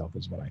to myself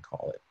is what I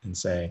call it, and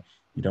say,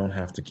 you don't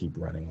have to keep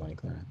running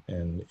like that.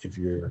 And if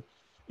you're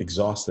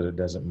exhausted, it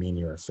doesn't mean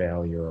you're a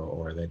failure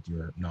or that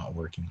you're not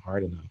working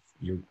hard enough.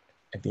 You're,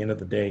 at the end of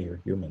the day, you're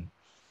human,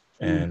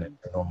 and Mhm.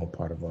 it's a normal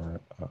part of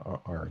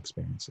our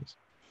experiences.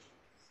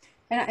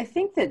 And I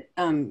think that,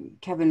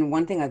 Kevin,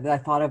 one thing that I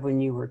thought of when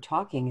you were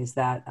talking is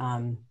that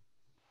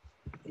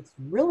it's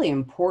really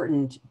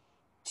important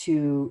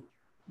to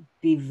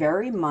be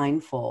very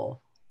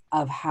mindful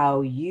of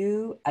how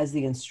you, as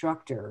the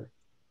instructor,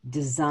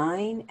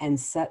 design and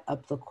set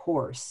up the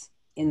course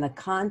in the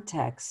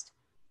context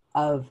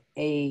of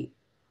a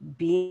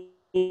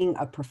being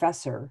a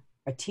professor,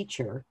 a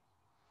teacher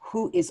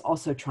who is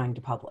also trying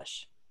to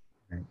publish.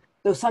 Right.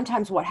 So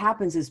sometimes what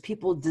happens is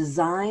people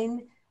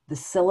design the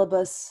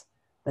syllabus,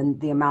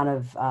 the amount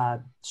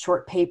of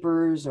short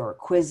papers or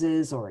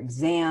quizzes or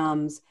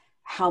exams,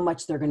 how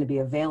much they're going to be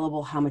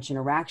available, how much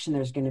interaction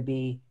there's going to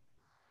be,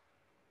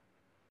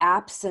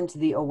 absent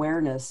the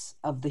awareness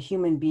of the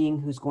human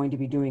being who's going to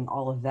be doing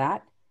all of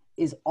that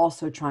is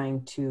also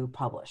trying to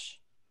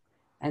publish.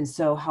 And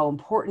so how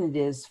important it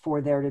is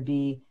for there to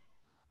be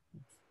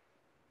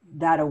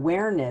that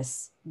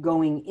awareness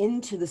going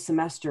into the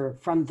semester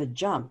from the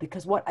jump.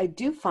 Because what I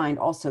do find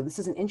also, this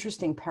is an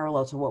interesting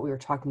parallel to what we were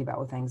talking about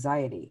with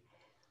anxiety.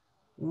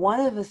 One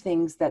of the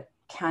things that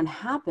can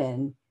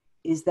happen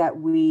is that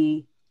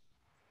we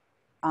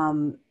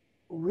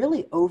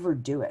really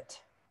overdo it.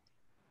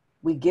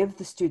 We give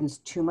the students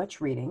too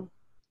much reading.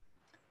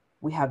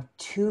 We have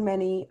too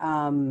many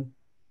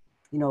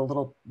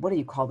little, what do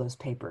you call those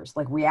papers?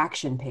 Like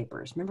reaction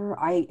papers. Remember,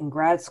 in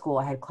grad school,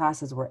 I had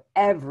classes where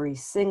every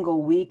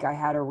single week I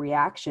had a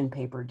reaction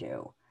paper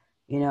due,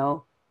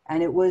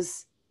 and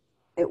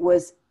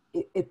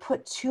it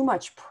put too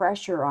much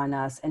pressure on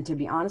us. And to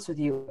be honest with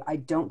you, I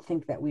don't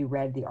think that we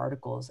read the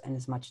articles in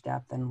as much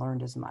depth and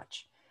learned as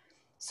much.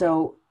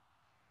 So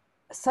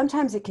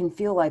sometimes it can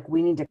feel like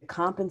we need to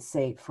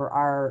compensate for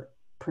our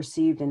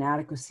perceived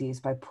inadequacies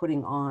by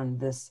putting on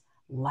this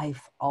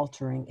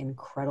life-altering,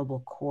 incredible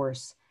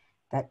course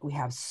that we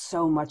have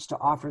so much to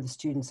offer the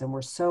students and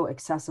we're so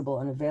accessible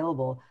and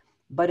available,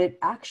 but it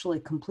actually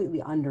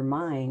completely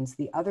undermines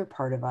the other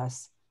part of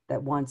us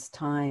that wants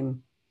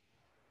time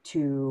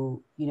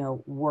to,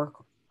 work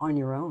on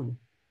your own,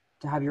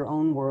 to have your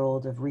own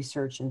world of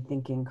research and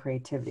thinking,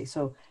 creativity.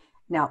 So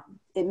now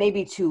it may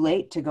be too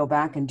late to go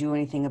back and do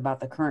anything about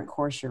the current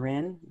course you're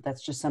in.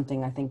 That's just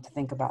something I think to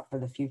think about for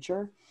the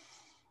future.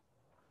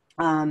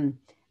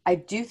 I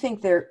do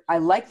think I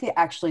like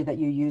actually that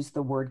you use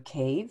the word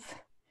cave,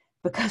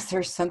 because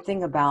there's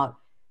something about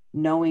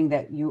knowing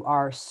that you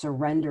are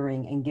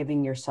surrendering and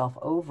giving yourself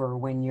over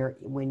when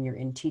you're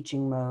in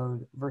teaching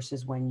mode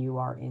versus when you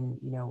are in,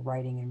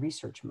 writing and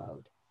research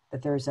mode,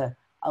 that there's a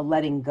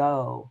letting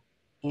go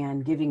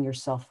and giving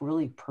yourself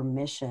really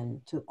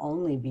permission to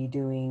only be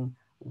doing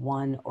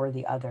one or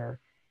the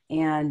other.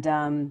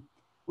 And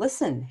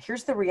listen,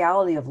 here's the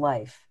reality of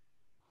life.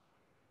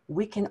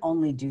 We can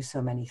only do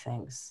so many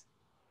things.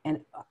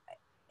 And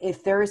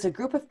if there is a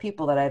group of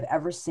people that I've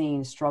ever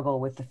seen struggle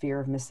with the fear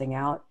of missing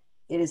out,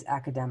 it is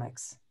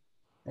academics.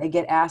 They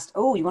get asked,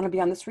 oh, you want to be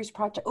on this research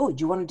project? Oh,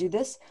 do you want to do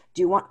this?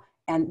 Do you want?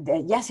 And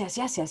yes.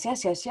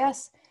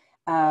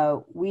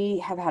 We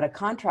have had a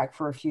contract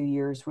for a few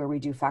years where we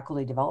do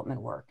faculty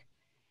development work.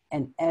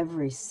 And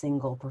every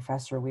single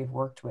professor we've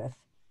worked with,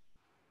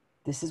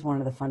 this is one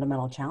of the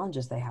fundamental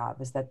challenges they have,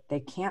 is that they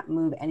can't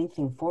move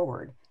anything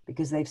forward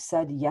because they've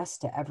said yes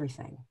to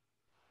everything.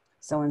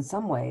 So in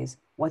some ways,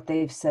 what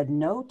they've said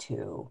no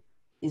to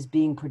is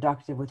being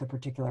productive with a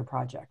particular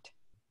project,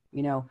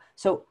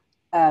 So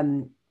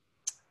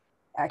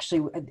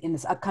actually, in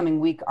this upcoming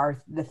week,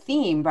 the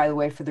theme, by the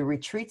way, for the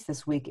retreats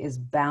this week is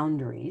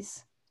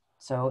boundaries.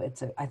 So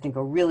it's, I think,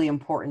 a really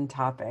important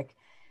topic.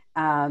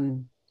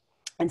 And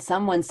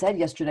someone said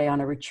yesterday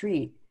on a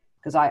retreat,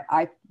 because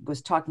I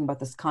was talking about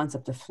this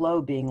concept of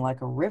flow being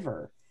like a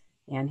river.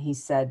 And he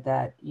said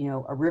that,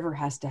 a river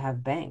has to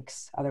have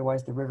banks.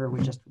 Otherwise, the river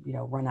would just,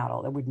 run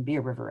out. It wouldn't be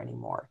a river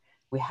anymore.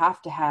 We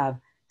have to have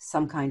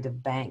some kind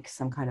of bank,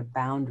 some kind of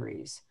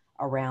boundaries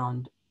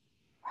around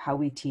how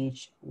we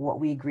teach, what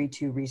we agree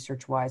to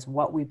research-wise,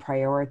 what we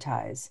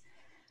prioritize,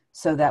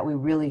 so that we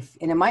really,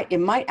 and it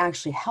might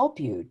actually help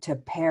you to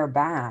pare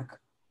back,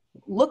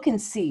 look and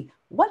see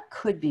what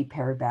could be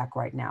pared back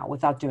right now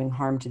without doing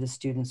harm to the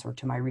students or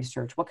to my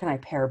research. What can I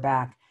pare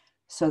back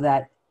so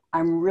that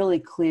I'm really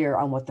clear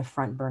on what the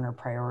front burner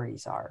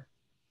priorities are,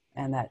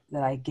 and that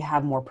I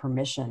have more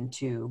permission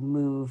to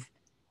move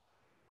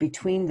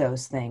between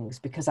those things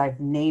because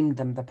I've named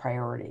them the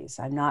priorities.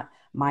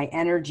 My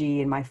energy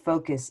and my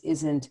focus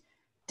isn't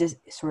just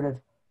sort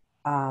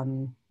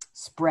of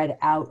spread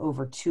out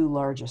over too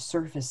large a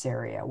surface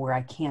area where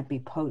I can't be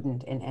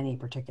potent in any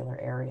particular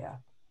area.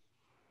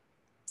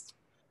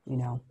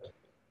 I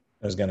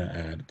was going to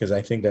add, because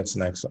I think that's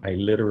next. I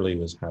literally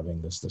was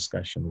having this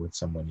discussion with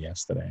someone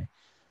yesterday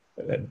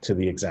to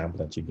the example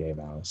that you gave,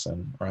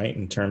 Alison, right?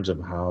 In terms of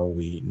how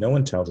no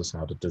one tells us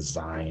how to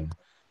design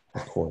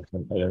Of course,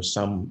 and there's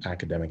some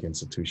academic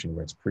institution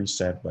where it's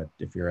preset, but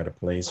if you're at a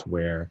place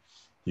where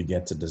you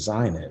get to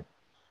design it,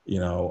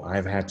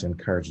 I've had to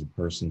encourage the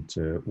person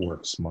to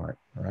work smart,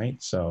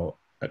 right? So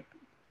a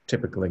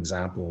typical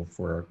example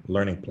for a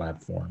learning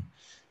platform,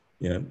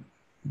 you know,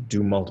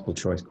 do multiple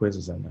choice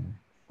quizzes on them,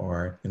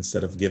 or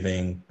instead of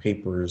giving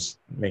papers,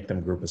 make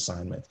them group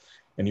assignments.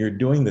 And you're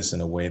doing this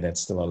in a way that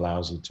still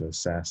allows you to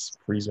assess,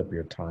 frees up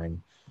your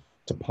time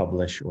to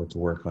publish or to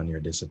work on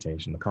your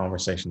dissertation. The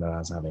conversation that I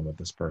was having with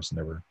this person,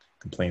 they were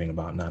complaining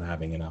about not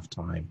having enough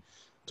time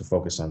to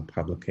focus on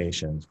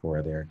publications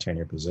for their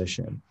tenure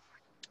position,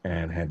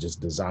 and had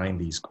just designed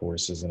these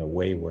courses in a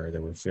way where they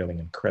were feeling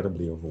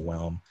incredibly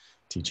overwhelmed,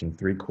 teaching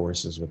 3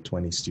 courses with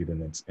 20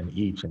 students in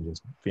each, and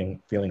just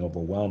feeling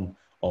overwhelmed,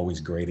 always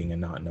grading and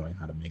not knowing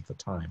how to make the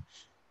time.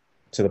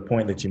 To the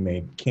point that you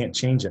made, can't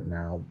change it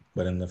now,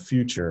 but in the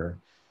future,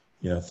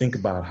 think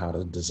about how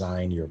to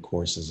design your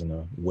courses in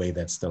a way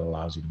that still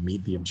allows you to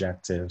meet the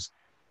objectives,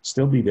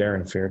 still be there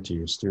and fair to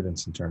your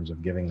students in terms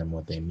of giving them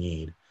what they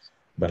need,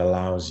 but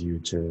allows you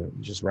to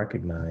just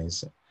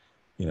recognize,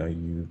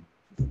 you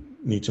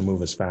need to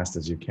move as fast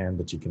as you can,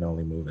 but you can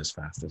only move as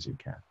fast as you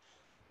can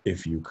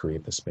if you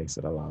create the space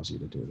that allows you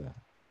to do that.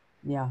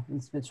 Yeah,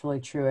 it's really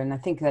true. And I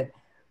think that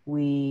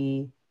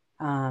we,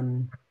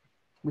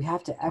 we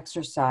have to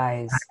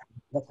exercise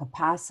the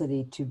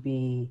capacity to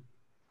be,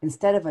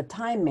 instead of a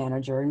time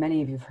manager, and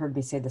many of you have heard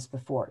me say this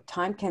before,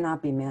 time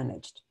cannot be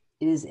managed.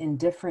 It is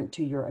indifferent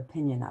to your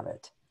opinion of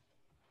it.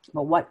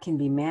 But what can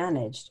be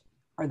managed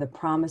are the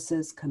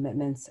promises,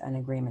 commitments, and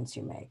agreements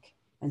you make.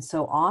 And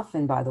so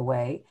often, by the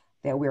way,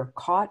 that we're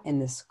caught in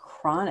this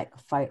chronic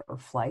fight or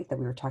flight that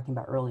we were talking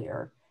about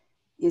earlier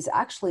is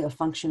actually a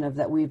function of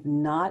that we've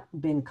not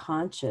been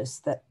conscious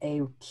that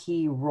a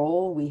key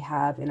role we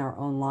have in our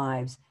own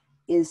lives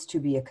is to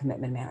be a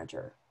commitment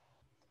manager.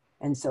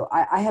 And so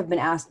I have been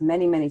asked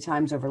many, many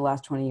times over the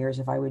last 20 years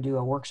if I would do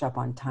a workshop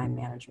on time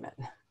management.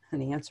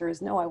 And the answer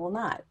is no, I will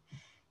not.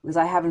 Because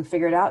I haven't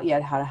figured out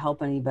yet how to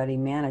help anybody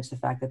manage the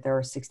fact that there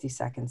are 60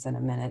 seconds in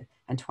a minute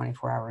and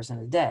 24 hours in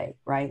a day,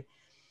 right?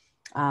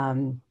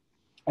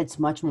 It's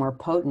much more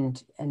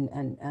potent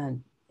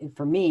and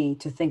for me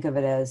to think of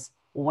it as,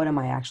 well, what am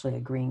I actually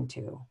agreeing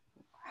to?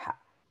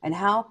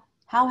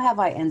 How have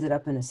I ended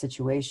up in a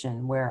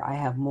situation where I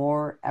have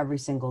more every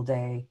single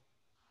day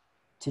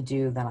to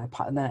do than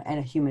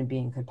a human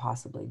being could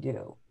possibly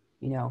do,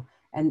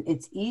 And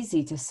it's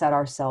easy to set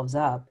ourselves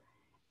up.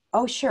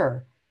 Oh,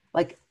 sure.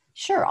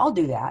 Sure, I'll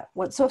do that.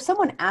 So if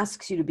someone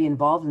asks you to be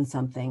involved in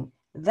something,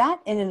 that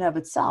in and of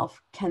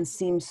itself can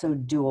seem so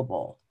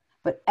doable.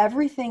 But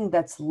everything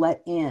that's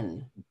let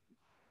in,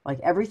 like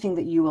everything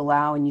that you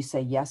allow and you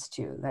say yes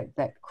to,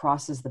 that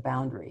crosses the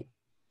boundary,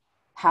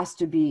 has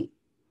to be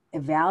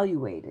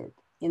evaluated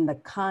in the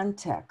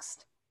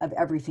context of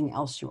everything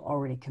else you're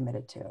already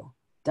committed to.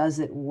 Does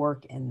it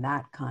work in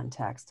that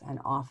context? And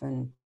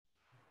often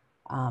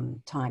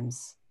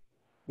times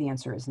the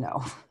answer is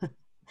no.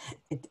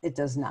 It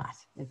does not.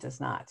 It does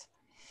not.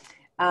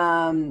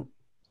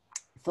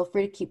 Feel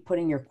free to keep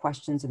putting your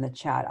questions in the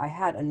chat. I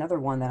had another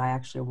one that I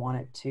actually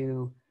wanted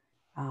to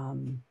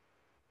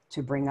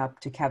bring up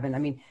to Kevin. I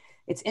mean,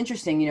 it's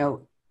interesting,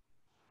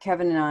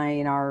 Kevin and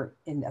I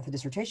at the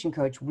Dissertation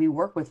Coach, we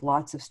work with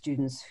lots of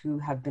students who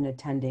have been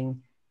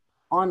attending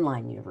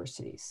online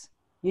universities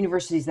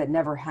that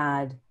never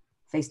had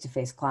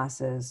face-to-face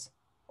classes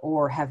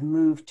or have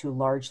moved to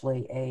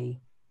largely a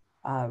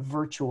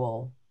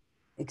virtual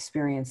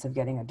experience of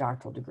getting a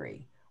doctoral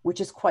degree,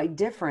 which is quite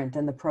different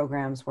than the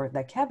programs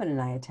that Kevin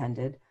and I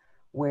attended,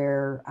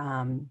 where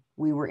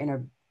we were in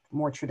a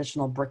more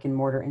traditional brick and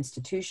mortar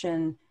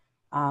institution.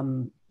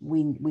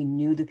 We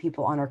knew the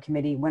people on our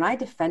committee. When I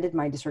defended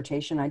my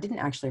dissertation, I didn't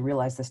actually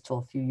realize this till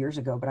a few years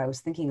ago, but I was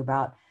thinking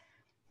about,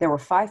 there were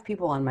 5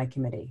 people on my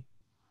committee.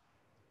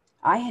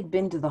 I had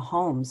been to the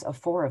homes of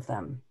 4 of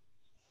them.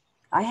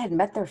 I had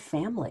met their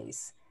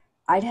families.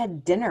 I'd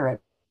had dinner at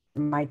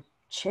my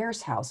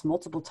chair's house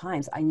multiple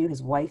times. I knew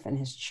his wife and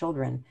his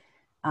children.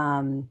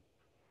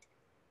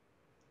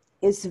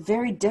 It's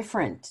very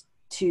different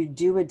to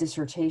do a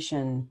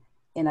dissertation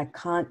in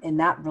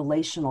that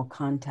relational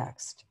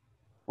context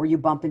where you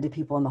bump into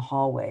people in the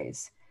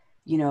hallways.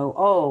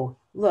 Oh,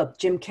 look,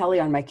 Jim Kelly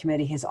on my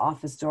committee, his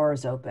office door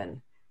is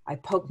open. I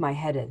poke my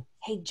head in.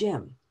 Hey,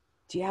 Jim,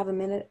 do you have a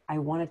minute? I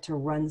wanted to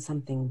run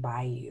something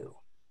by you.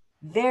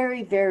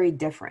 Very, very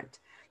different.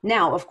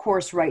 Now, of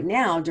course, right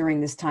now,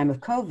 during this time of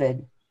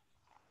COVID,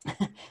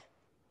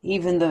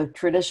 even the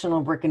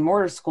traditional brick and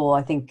mortar school,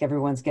 I think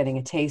everyone's getting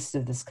a taste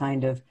of this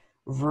kind of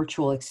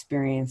virtual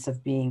experience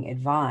of being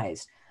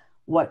advised.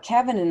 What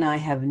Kevin and I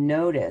have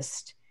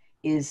noticed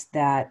is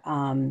that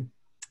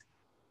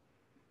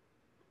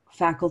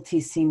faculty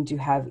seem to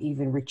have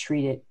even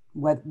retreated,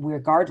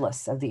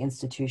 regardless of the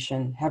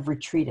institution, have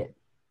retreated.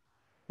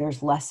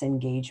 There's less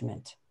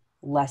engagement,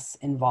 less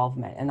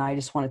involvement. And I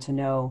just wanted to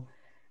know,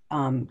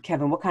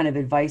 Kevin, what kind of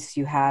advice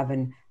you have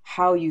and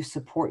how you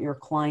support your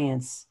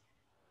clients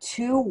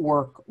to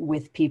work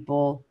with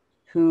people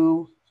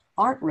who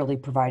aren't really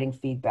providing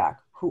feedback,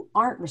 who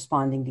aren't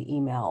responding to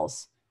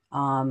emails,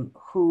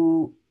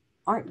 who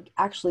aren't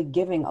actually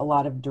giving a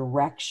lot of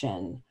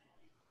direction.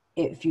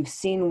 If you've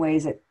seen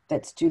ways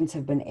that students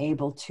have been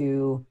able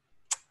to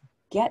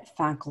get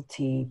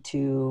faculty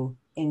to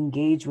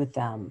engage with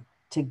them,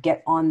 to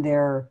get on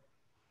their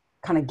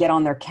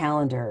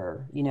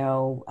calendar,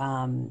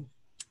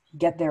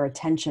 get their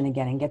attention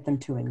again and get them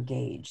to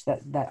engage,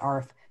 that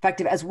are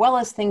effective, as well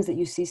as things that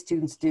you see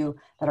students do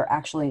that are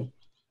actually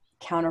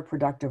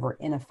counterproductive or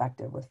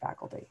ineffective with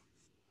faculty?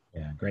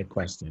 Yeah, great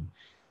question.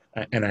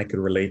 And I could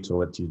relate to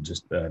what you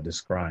just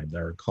described. I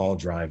recall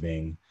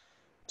driving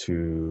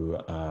to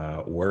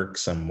work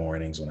some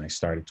mornings when I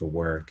started to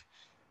work,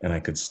 and I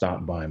could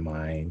stop by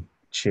my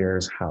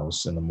chair's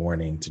house in the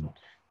morning to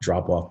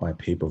drop off my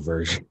paper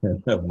version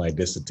of my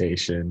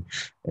dissertation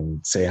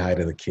and say hi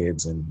to the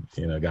kids, and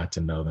got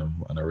to know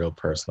them on a real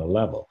personal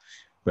level.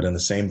 But in the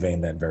same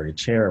vein, that very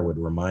chair would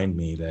remind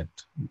me that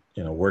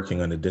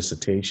working on a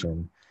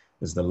dissertation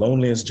is the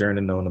loneliest journey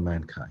known to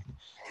mankind,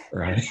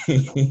 right?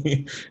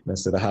 And I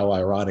said, how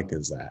ironic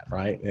is that,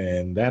 right?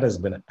 And that has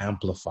been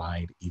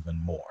amplified even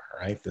more,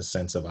 right? The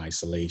sense of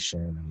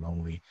isolation and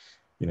lonely.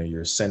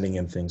 You're sending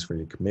in things for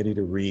your committee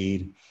to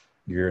read,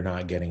 you're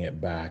not getting it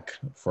back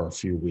for a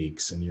few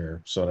weeks, and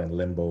you're sort of in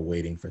limbo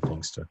waiting for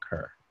things to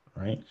occur,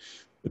 right?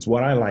 It's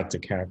what I like to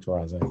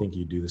characterize, and I think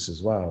you do this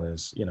as well,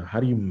 is,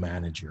 how do you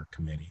manage your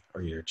committee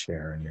or your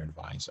chair and your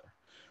advisor,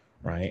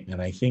 right?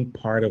 And I think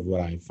part of what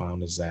I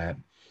found is that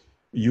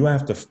you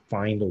have to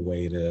find a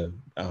way to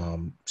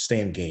stay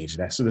engaged.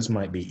 So this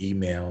might be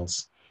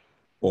emails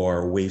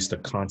or ways to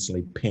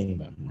constantly ping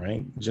them,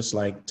 right? Just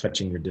like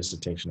touching your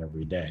dissertation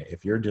every day.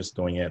 If you're just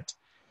doing it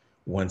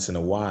once in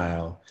a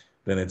while,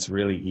 then it's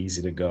really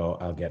easy to go,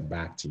 I'll get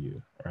back to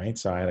you, right?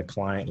 So I had a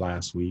client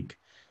last week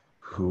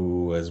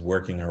who was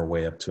working her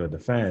way up to a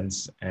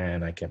defense,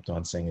 and I kept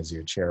on saying, is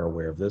your chair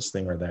aware of this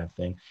thing or that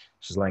thing?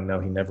 She's like, no,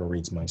 he never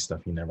reads my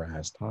stuff. He never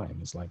has time.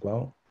 It's like,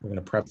 well, we're going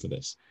to prep for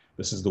this.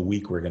 This is the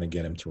week we're going to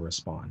get him to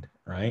respond,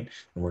 right?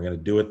 And we're going to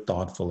do it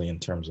thoughtfully in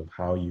terms of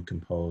how you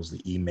compose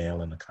the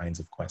email and the kinds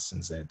of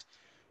questions that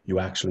you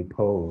actually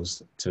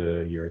pose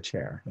to your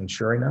chair. And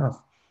sure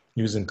enough,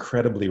 he was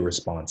incredibly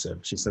responsive.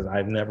 She says,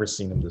 I've never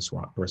seen him this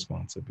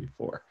responsive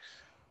before,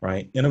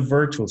 right? In a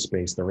virtual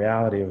space, the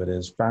reality of it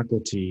is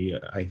faculty,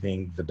 I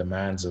think the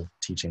demands of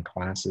teaching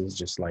classes,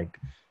 just like,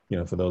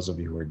 for those of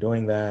you who are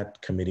doing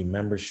that, committee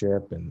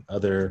membership and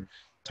other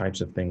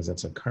types of things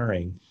that's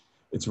occurring,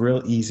 it's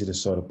real easy to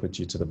sort of put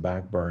you to the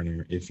back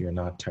burner if you're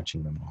not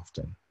touching them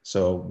often.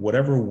 So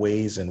whatever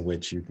ways in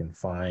which you can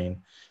find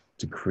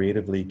to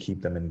creatively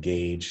keep them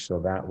engaged, so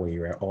that way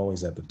you're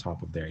always at the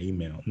top of their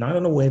email, not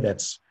in a way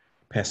that's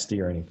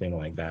pesty or anything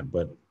like that,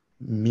 but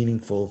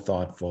meaningful,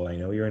 thoughtful. I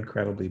know you're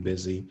incredibly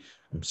busy.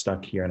 I'm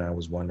stuck here and I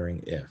was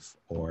wondering if,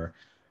 or,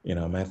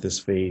 I'm at this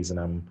phase and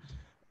I'm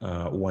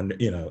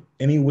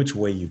any which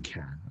way you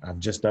can. I've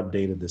just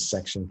updated this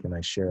section. Can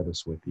I share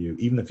this with you?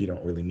 Even if you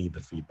don't really need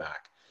the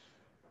feedback,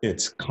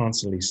 it's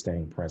constantly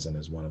staying present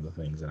is one of the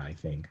things that I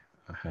think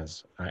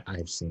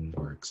I've seen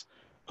works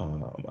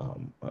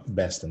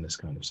best in this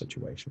kind of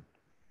situation.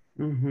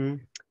 Mm-hmm.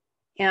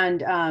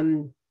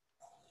 And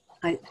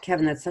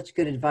Kevin, that's such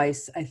good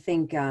advice. I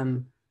think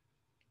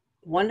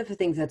one of the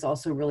things that's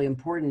also really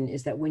important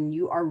is that when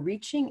you are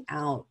reaching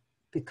out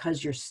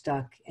because you're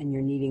stuck and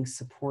you're needing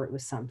support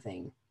with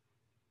something,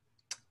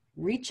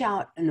 reach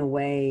out in a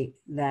way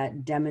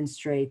that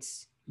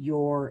demonstrates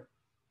your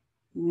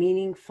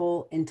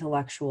meaningful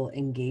intellectual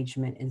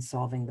engagement in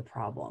solving the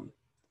problem.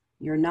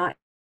 You're not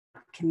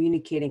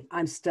communicating,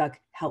 I'm stuck,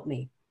 help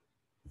me,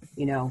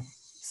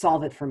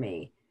 solve it for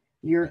me.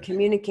 You're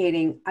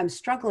communicating, I'm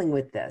struggling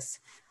with this.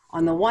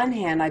 On the one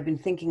hand, I've been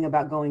thinking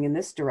about going in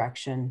this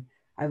direction.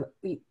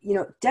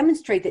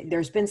 Demonstrate that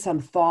there's been some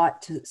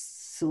thought to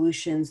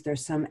solutions,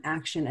 there's some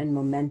action and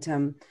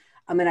momentum.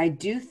 I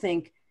do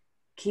think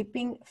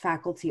keeping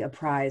faculty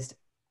apprised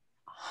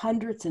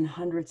hundreds and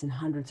hundreds and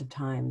hundreds of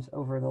times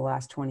over the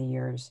last 20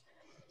 years,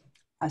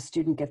 a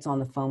student gets on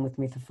the phone with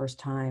me the first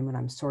time and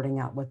I'm sorting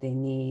out what they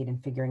need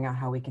and figuring out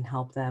how we can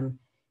help them.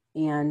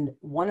 And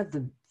one of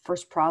the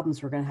first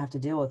problems we're going to have to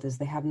deal with is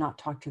they have not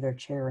talked to their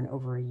chair in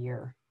over a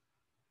year.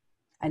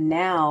 And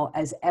now,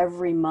 as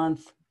every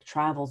month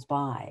travels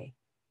by,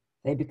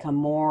 they become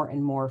more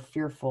and more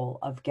fearful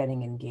of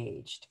getting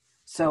engaged.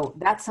 So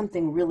that's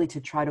something really to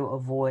try to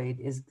avoid,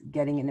 is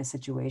getting in a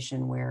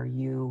situation where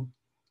you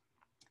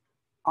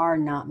are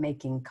not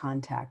making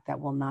contact. That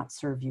will not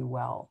serve you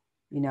well.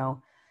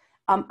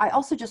 I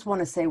also just want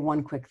to say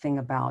one quick thing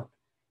about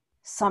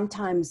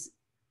sometimes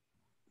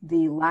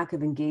the lack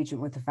of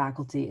engagement with the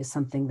faculty is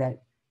something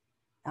that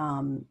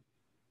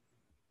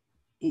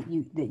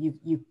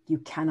you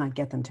cannot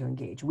get them to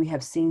engage. We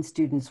have seen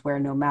students where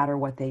no matter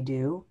what they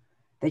do,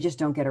 they just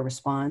don't get a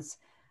response.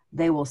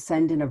 They will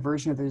send in a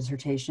version of the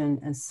dissertation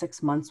and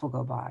 6 months will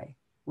go by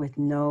with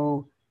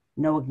no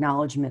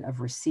acknowledgement of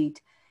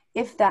receipt.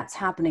 If that's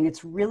happening,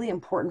 it's really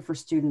important for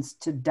students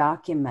to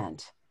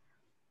document.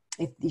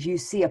 If you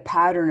see a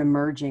pattern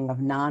emerging of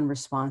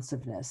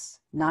non-responsiveness,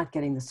 not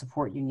getting the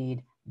support you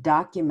need,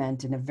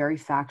 document in a very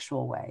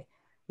factual way.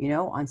 You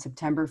know, on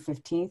September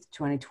 15th,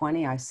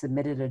 2020, I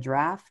submitted a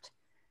draft,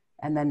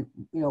 and then,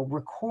 you know,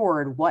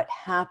 record what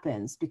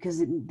happens,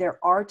 because there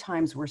are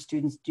times where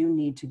students do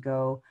need to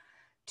go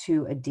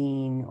to a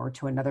dean or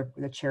to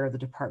the chair of the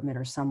department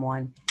or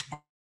someone,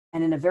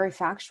 and in a very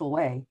factual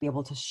way, be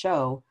able to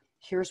show,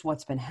 here's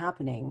what's been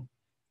happening.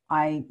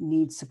 I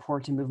need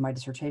support to move my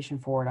dissertation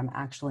forward. I'm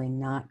actually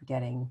not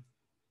getting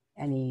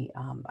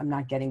I'm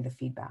not getting the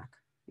feedback,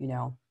 you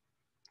know.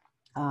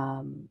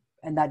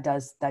 And that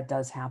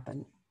does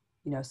happen,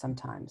 you know,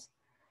 sometimes.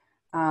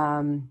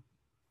 All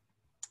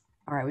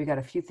right, we got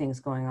a few things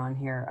going on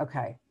here.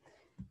 Okay.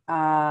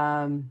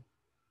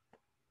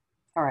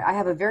 All right, I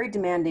have a very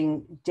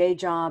demanding day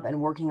job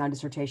and working on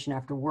dissertation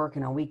after work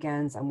and on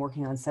weekends. I'm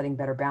working on setting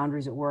better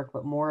boundaries at work,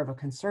 but more of a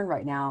concern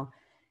right now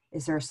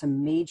is there are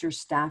some major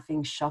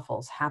staffing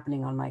shuffles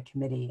happening on my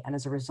committee. And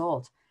as a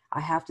result, I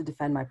have to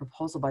defend my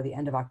proposal by the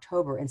end of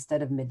October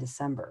instead of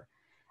mid-December.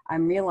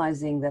 I'm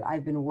realizing that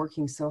I've been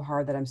working so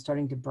hard that I'm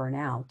starting to burn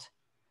out,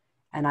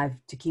 and I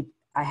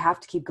have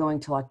to keep going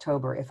till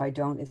October. If I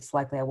don't, it's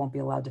likely I won't be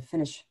allowed to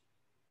finish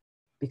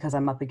because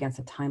I'm up against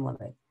a time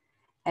limit.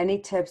 Any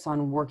tips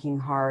on working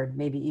hard,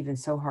 maybe even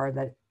so hard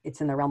that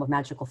it's in the realm of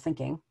magical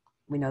thinking,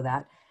 we know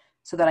that,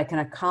 so that I can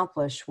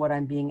accomplish what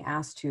I'm being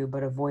asked to,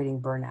 but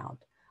avoiding burnout?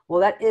 Well,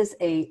 that is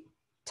a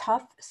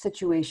tough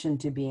situation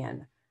to be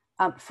in.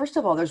 First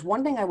of all, there's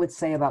one thing I would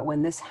say about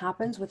when this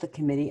happens with a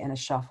committee and a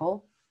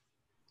shuffle.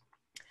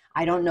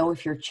 I don't know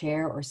if you're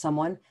chair or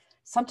someone,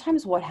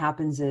 sometimes what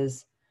happens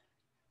is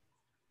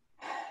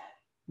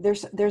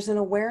there's an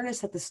awareness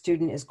that the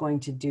student is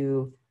going to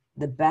do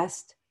the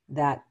best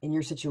that in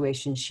your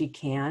situation she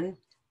can,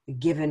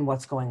 given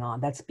what's going on.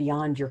 That's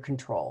beyond your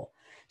control.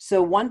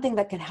 So one thing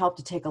that can help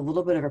to take a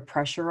little bit of a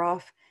pressure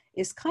off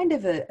is kind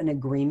of an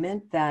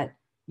agreement that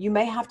you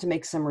may have to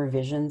make some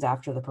revisions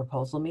after the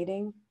proposal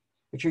meeting,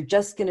 but you're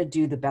just going to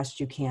do the best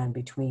you can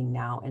between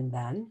now and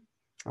then,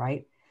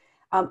 right?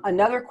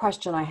 Another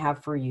question I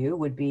have for you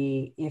would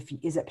be,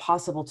 is it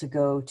possible to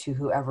go to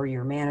whoever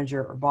your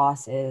manager or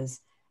boss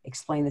is,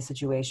 explain the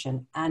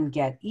situation, and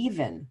get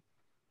even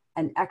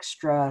an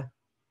extra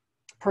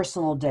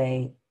personal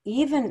day,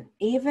 even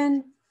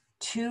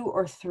 2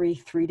 or 3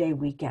 3-day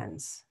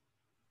weekends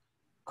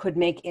could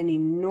make an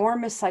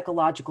enormous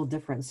psychological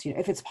difference, you know,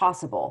 if it's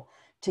possible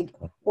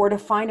or to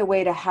find a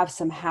way to have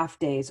some half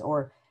days,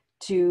 or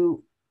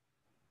to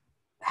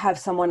have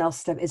someone else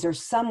step. Is there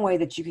some way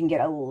that you can get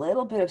a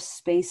little bit of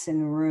space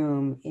and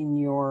room in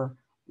your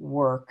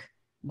work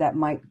that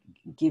might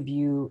give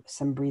you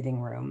some breathing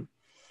room?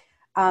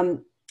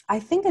 I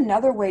think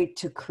another way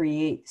to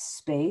create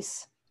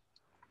space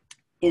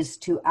is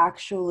to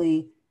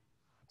actually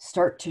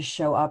start to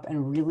show up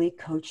and really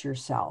coach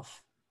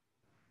yourself.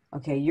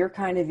 Okay, you're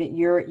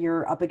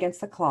up against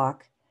the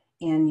clock,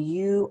 and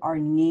you are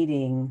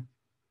needing,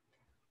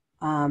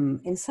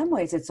 in some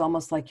ways, it's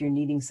almost like you're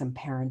needing some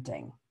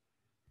parenting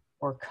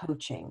or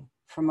coaching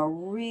from a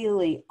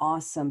really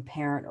awesome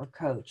parent or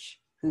coach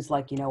who's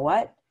like, you know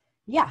what?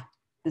 Yeah,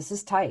 this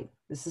is tight.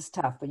 This is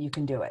tough, but you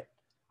can do it.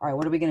 All right,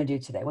 what are we going to do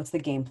today? What's the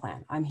game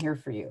plan? I'm here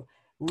for you.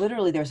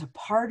 Literally, there's a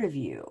part of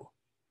you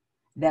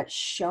that's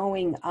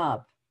showing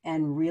up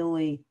and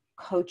really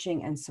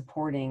coaching and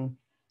supporting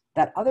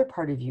that other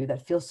part of you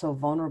that feels so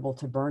vulnerable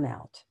to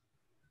burnout,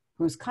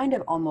 who's kind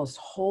of almost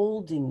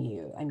holding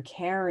you and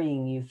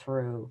carrying you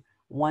through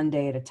one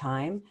day at a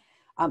time.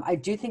 I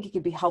do think it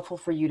could be helpful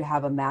for you to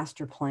have a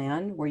master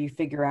plan where you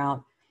figure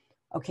out,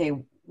 okay,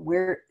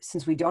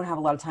 since we don't have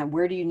a lot of time,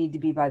 where do you need to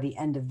be by the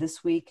end of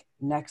this week,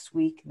 next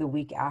week, the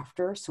week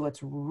after? So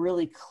it's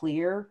really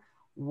clear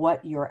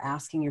what you're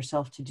asking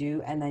yourself to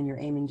do, and then you're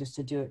aiming just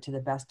to do it to the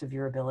best of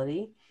your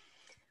ability.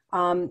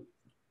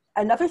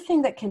 Another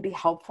thing that can be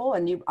helpful,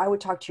 and I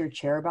would talk to your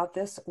chair about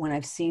this when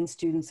I've seen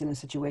students in a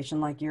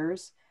situation like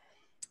yours,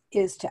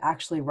 is to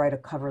actually write a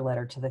cover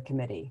letter to the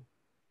committee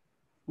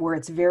where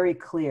it's very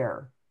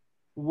clear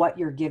what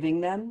you're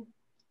giving them,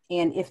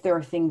 and if there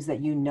are things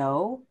that you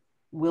know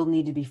will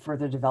need to be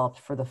further developed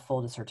for the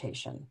full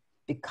dissertation.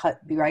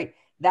 Right?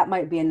 That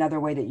might be another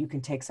way that you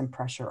can take some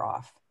pressure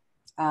off.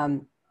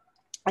 And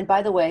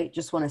by the way,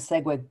 just want to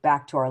segue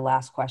back to our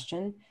last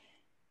question.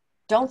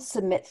 Don't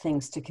submit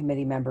things to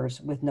committee members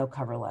with no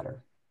cover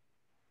letter.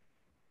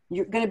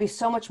 You're going to be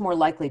so much more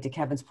likely, to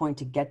Kevin's point,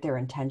 to get their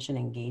intention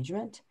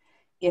engagement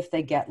if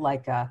they get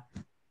like a,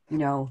 you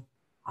know,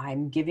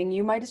 I'm giving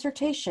you my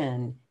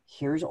dissertation,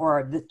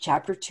 or the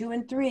chapter 2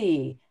 and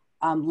 3.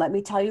 Let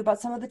me tell you about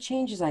some of the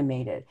changes I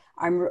made it.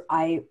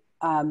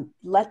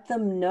 Let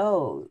them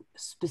know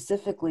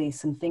specifically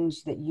some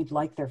things that you'd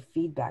like their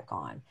feedback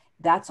on.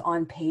 That's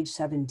on page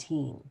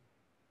 17.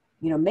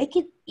 You know, make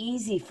it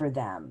easy for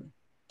them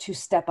to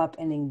step up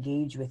and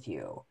engage with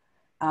you.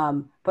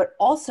 But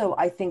also,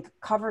 I think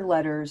cover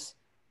letters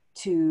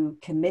to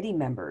committee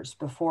members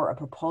before a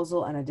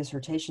proposal and a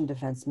dissertation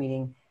defense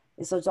meeting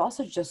is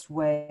also just a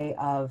way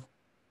of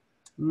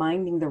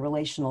minding the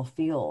relational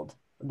field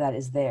that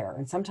is there.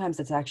 And sometimes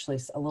it's actually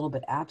a little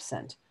bit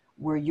absent,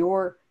 where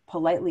you're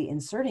politely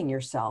inserting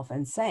yourself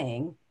and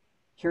saying,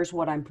 here's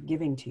what I'm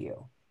giving to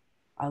you.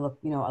 I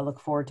look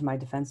forward to my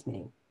defense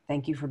meeting.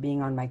 Thank you for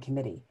being on my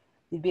committee.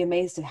 You'd be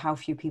amazed at how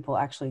few people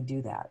actually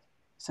do that.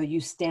 So you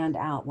stand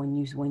out when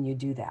you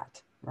do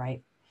that,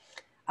 right?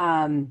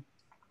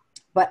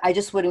 But I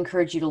just would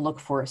encourage you to look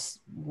for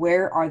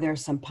where are there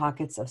some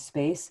pockets of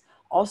space.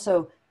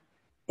 Also,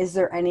 is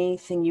there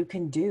anything you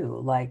can do?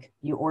 Like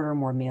you order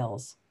more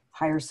meals,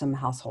 hire some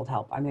household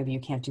help. Maybe you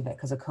can't do that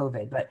because of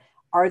COVID, but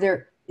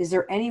is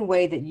there any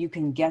way that you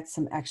can get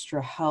some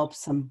extra help,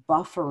 some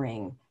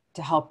buffering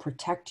to help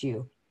protect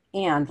you?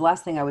 And the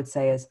last thing I would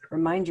say is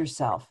remind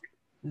yourself,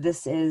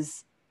 this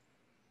is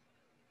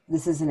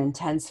an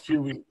intense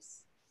few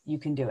weeks. You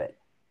can do it.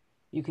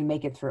 You can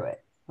make it through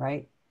it,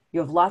 right? You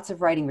have lots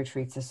of writing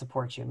retreats to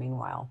support you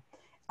meanwhile.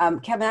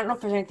 Kevin, I don't know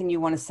if there's anything you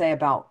want to say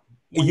about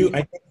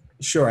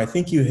Sure. I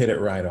think you hit it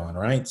right on,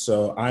 right?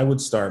 So I would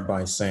start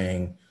by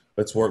saying,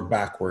 let's work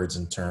backwards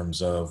in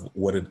terms of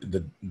what are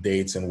the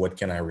dates and what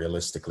can I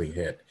realistically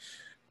hit?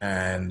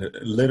 And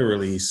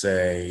literally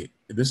say,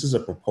 this is a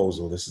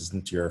proposal. This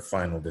isn't your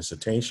final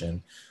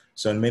dissertation.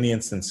 So in many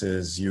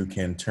instances, you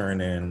can turn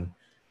in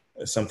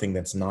something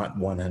that's not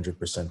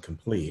 100%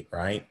 complete,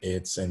 right?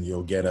 And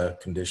you'll get a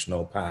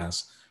conditional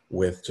pass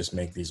with just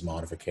make these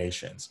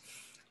modifications.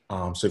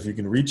 So if you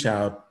can reach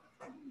out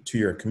to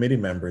your committee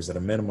members at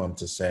a minimum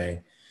to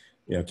say,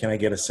 can I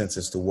get a sense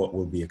as to what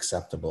will be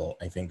acceptable?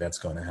 I think that's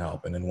going to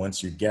help. And then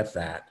once you get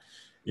that,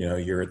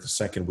 you're at the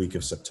second week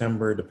of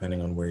September,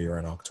 depending on where you're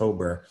in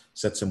October,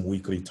 set some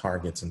weekly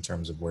targets in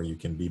terms of where you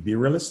can be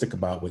realistic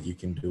about what you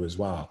can do as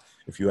well.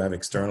 If you have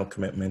external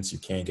commitments, you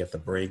can't get the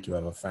break, you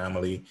have a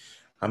family,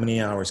 how many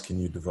hours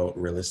can you devote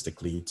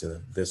realistically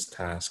to this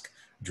task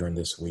during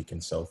this week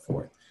and so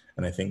forth?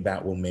 And I think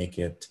that will make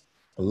it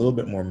a little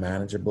bit more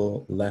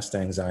manageable, less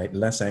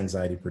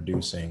anxiety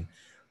producing,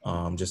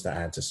 just to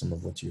add to some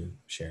of what you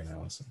shared,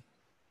 Alison.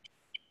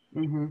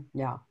 Mm-hmm.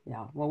 Yeah.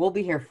 Well, we'll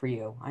be here for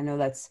you. I know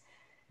that's,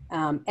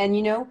 and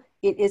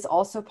it is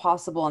also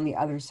possible on the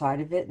other side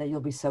of it that you'll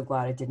be so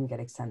glad it didn't get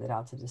extended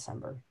out to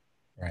December.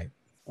 Right.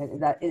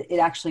 It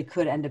actually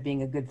could end up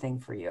being a good thing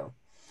for you.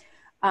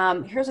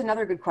 Here's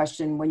another good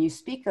question. When you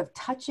speak of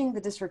touching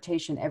the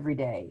dissertation every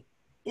day,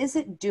 is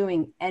it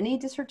doing any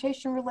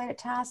dissertation related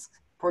tasks?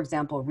 For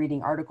example,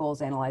 reading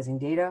articles, analyzing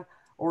data,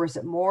 or is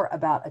it more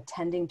about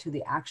attending to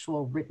the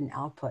actual written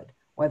output,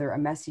 whether a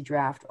messy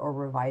draft or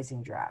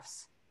revising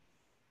drafts?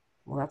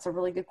 Well, that's a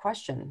really good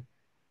question.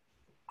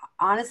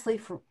 Honestly,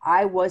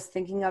 I was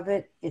thinking of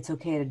it, it's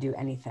okay to do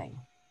anything.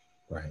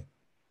 Right.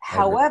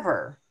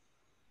 However,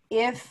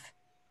 if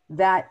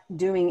that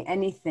doing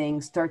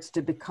anything starts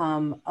to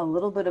become a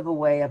little bit of a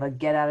way of a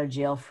get out of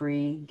jail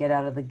free, get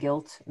out of the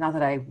guilt, not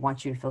that I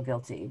want you to feel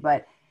guilty,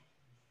 but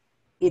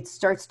it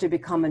starts to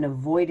become an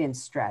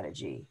avoidance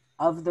strategy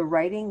of the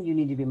writing, you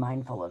need to be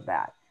mindful of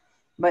that.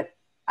 But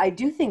I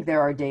do think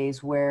there are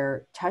days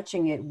where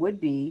touching it would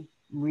be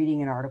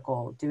reading an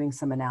article, doing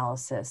some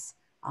analysis,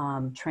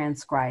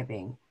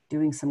 transcribing,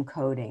 doing some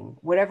coding,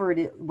 whatever it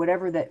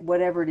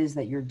is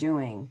that you're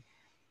doing.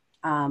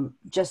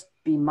 Just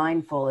be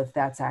mindful if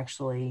that's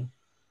actually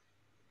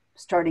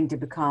starting to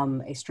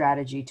become a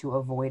strategy to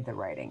avoid the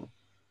writing.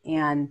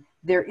 And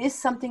there is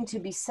something to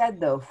be said,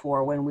 though,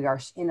 for when we are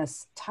in a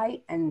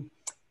tight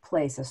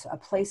place, a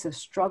place of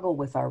struggle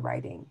with our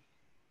writing,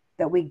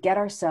 that we get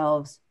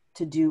ourselves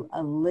to do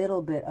a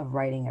little bit of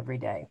writing every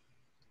day.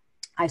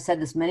 I've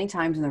said this many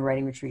times in the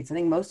writing retreats. I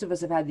think most of us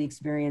have had the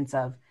experience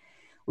of,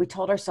 we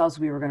told ourselves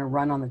we were going to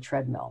run on the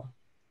treadmill,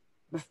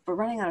 but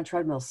running on a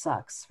treadmill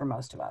sucks for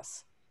most of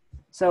us.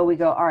 So we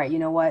go, all right, you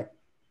know what?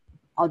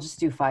 I'll just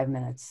do 5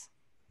 minutes.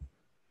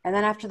 And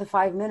then after the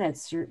 5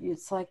 minutes,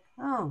 it's like,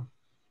 oh,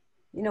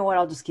 you know what?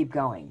 I'll just keep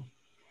going.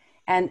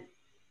 And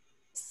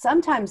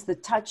sometimes the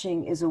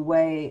touching is a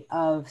way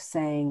of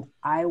saying,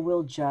 I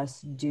will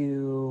just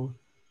do,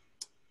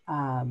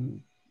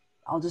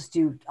 I'll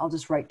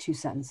just write 2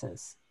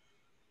 sentences.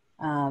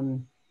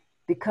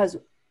 Because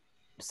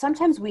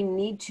sometimes we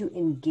need to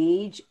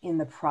engage in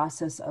the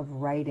process of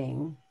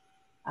writing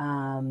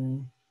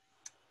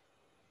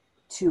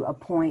to a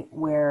point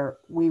where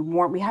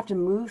we have to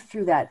move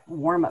through that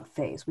warm-up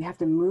phase. We have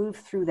to move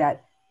through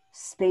that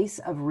space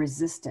of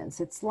resistance.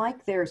 It's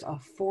like there's a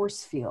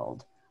force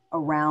field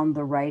around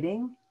the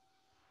writing,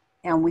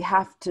 and we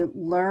have to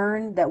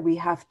learn that we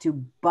have to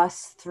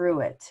bust through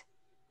it,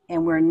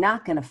 and we're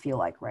not going to feel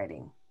like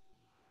writing.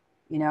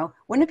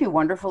 Wouldn't it be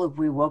wonderful if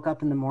we woke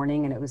up in the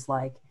morning and it was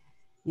like,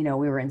 we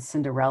were in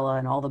Cinderella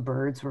and all the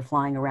birds were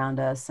flying around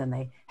us and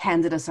they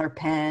handed us our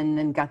pen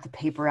and got the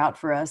paper out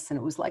for us. And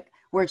it was like,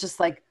 we're just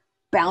like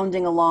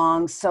bounding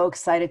along, so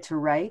excited to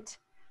write,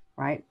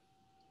 right?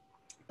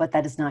 But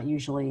that is not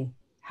usually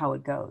how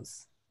it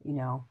goes,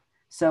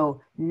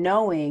 So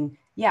knowing,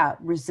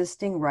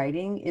 resisting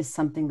writing is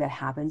something that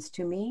happens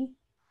to me.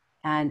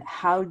 And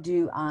how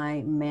do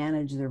I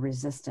manage the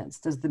resistance?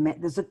 Does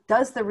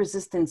the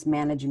resistance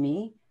manage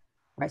me?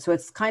 Right. So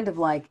it's kind of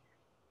like,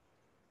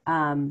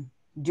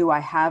 do I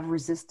have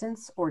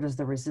resistance or does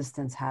the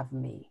resistance have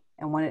me?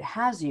 And when it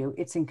has you,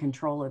 it's in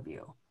control of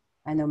you.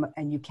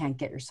 and you can't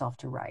get yourself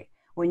to write.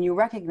 When you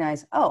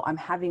recognize, oh, I'm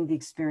having the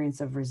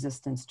experience of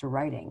resistance to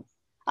writing.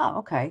 Oh,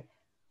 okay.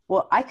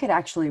 Well, I could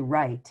actually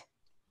write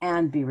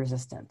and be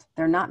resistant.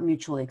 They're not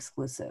mutually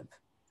exclusive.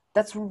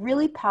 That's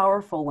really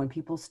powerful when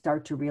people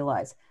start to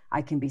realize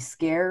I can be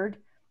scared,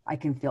 I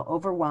can feel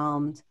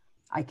overwhelmed,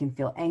 I can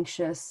feel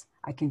anxious,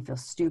 I can feel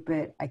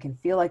stupid, I can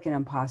feel like an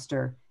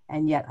imposter,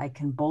 and yet I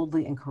can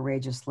boldly and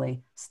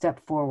courageously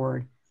step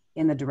forward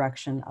in the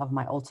direction of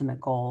my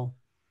ultimate goal,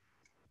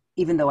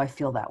 even though I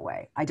feel that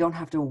way. I don't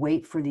have to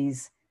wait for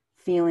these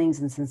feelings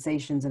and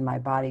sensations in my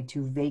body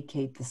to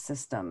vacate the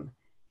system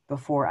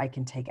before I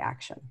can take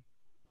action.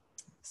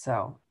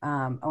 So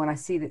when I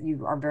see that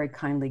you are very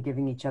kindly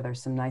giving each other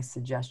some nice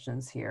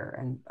suggestions here,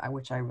 and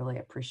which I really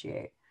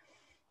appreciate.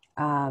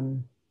 That's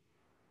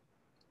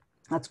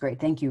great.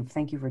 Thank you.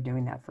 Thank you for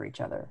doing that for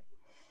each other.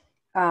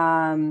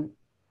 Kevin,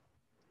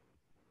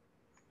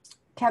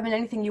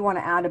 anything you want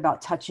to add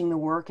about touching the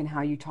work and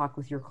how you talk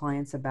with your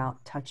clients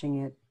about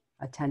touching it,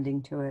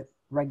 attending to it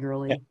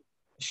regularly? Yeah,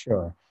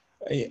 sure.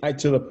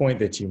 To the point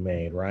that you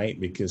made, right?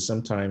 Because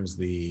sometimes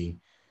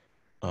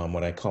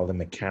what I call the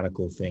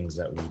mechanical things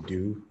that we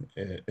do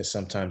is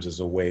sometimes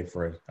is a way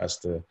for us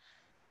to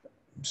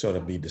sort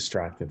of be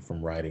distracted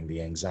from writing,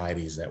 the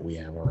anxieties that we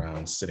have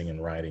around sitting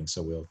and writing.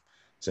 So we'll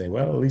say,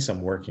 well, at least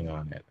I'm working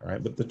on it,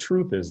 right? But the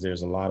truth is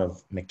there's a lot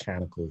of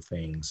mechanical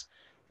things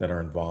that are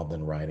involved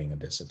in writing a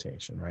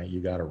dissertation, right?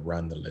 You got to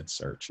run the lit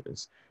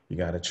searches. You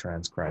got to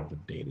transcribe the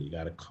data. You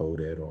got to code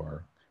it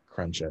or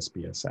crunch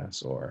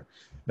SPSS or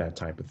that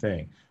type of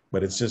thing.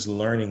 But it's just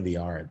learning the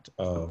art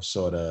of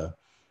sort of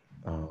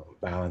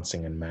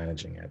balancing and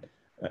managing it.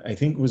 I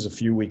think it was a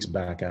few weeks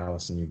back,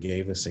 Alison, you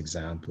gave this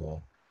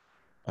example,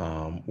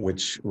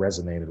 which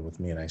resonated with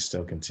me, and I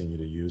still continue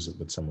to use it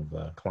with some of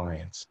the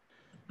clients.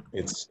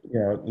 It's, you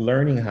know,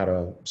 learning how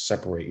to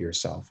separate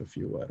yourself, if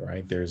you would,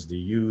 right? There's the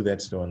you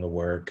that's doing the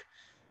work,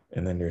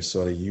 and then there's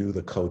sort of you,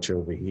 the coach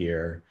over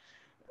here,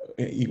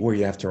 where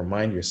you have to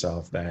remind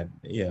yourself that,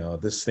 you know,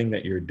 this thing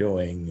that you're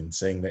doing and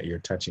saying that you're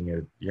touching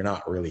it, you're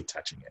not really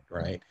touching it,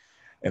 right?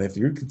 And if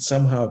you could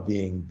somehow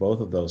be in both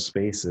of those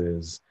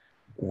spaces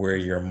where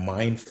you're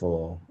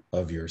mindful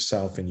of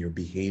yourself and your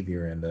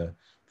behavior and the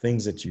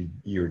things that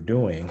you're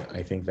doing,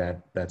 I think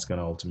that that's going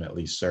to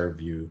ultimately serve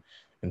you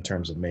in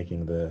terms of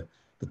making the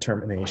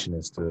determination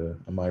as to,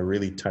 am I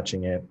really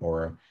touching it,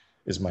 or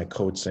is my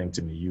coach saying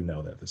to me, you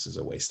know that this is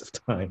a waste of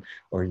time,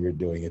 or you're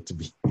doing it to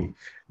be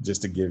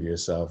just to give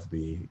yourself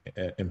the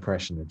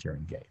impression that you're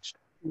engaged.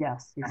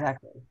 Yes,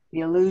 exactly. The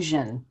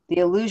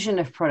illusion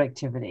of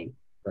productivity,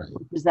 Right.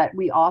 which is that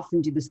we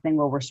often do this thing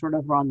where we're sort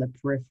of on the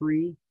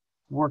periphery,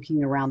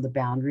 working around the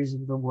boundaries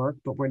of the work,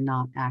 but we're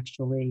not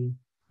actually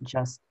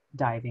just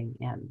diving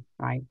in,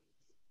 right?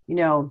 You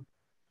know,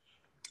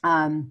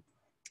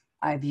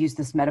 I've used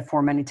this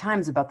metaphor many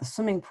times about the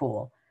swimming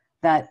pool,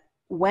 that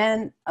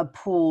when a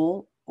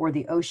pool or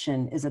the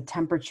ocean is a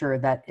temperature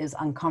that is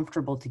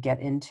uncomfortable to get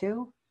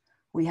into,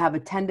 we have a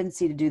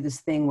tendency to do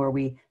this thing where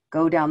we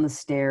go down the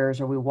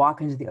stairs or we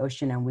walk into the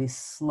ocean and we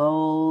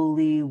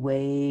slowly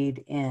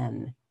wade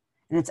in.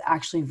 And it's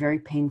actually very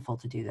painful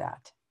to do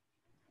that.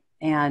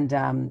 And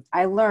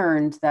I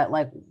learned that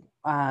like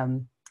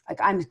I'm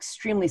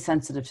extremely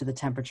sensitive to the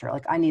temperature.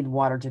 Like I need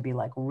water to be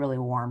like really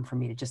warm for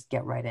me to just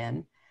get right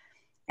in.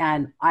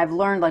 And I've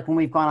learned, like when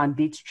we've gone on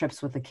beach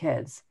trips with the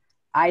kids,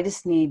 I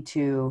just need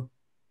to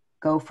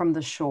go from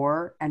the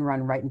shore and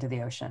run right into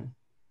the ocean.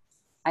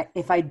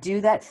 If I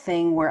do that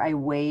thing where I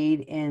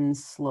wade in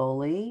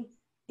slowly,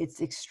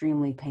 it's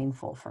extremely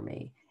painful for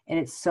me. And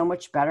it's so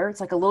much better. It's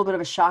like a little bit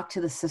of a shock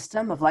to the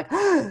system of like,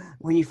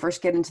 when you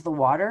first get into the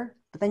water,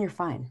 but then you're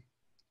fine.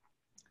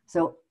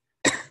 So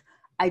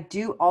I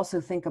do also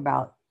think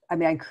about, I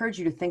encourage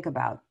you to think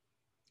about,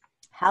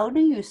 how do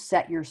you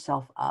set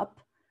yourself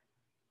up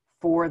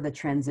for the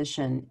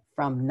transition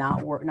from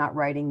not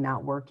writing,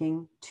 not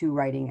working, to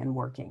writing and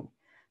working,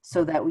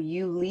 so that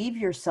you leave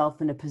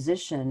yourself in a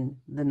position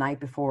the night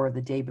before or the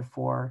day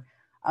before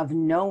of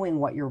knowing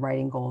what your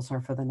writing goals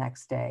are for the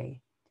next day.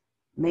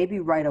 Maybe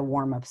write a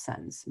warm-up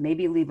sentence,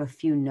 maybe leave a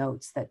few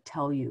notes that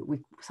tell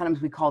you,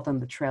 sometimes we call them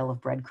the trail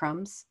of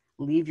breadcrumbs.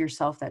 Leave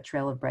yourself that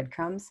trail of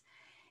breadcrumbs.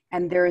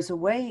 And there is a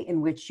way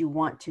in which you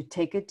want to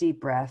take a deep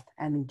breath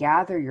and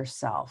gather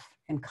yourself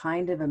and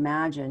kind of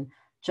imagine,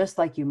 just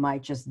like you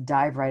might just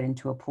dive right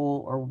into a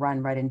pool or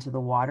run right into the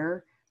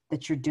water,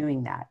 that you're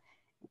doing that.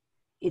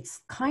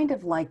 It's kind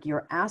of like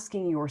you're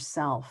asking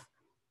yourself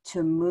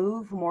to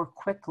move more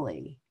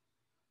quickly,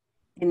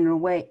 in a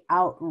way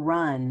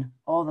outrun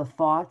all the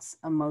thoughts,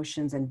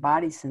 emotions, and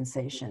body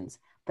sensations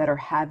that are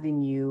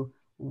having you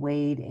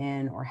wade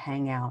in or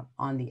hang out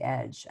on the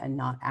edge and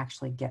not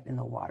actually get in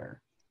the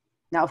water.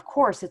 Now, of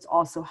course, it's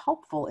also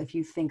helpful if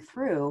you think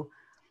through,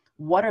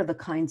 what are the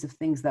kinds of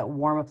things that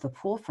warm up the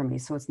pool for me,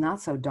 so it's not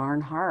so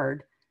darn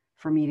hard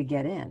for me to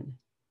get in?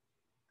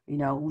 You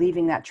know,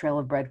 leaving that trail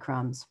of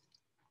breadcrumbs,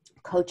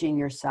 coaching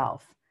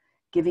yourself,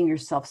 giving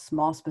yourself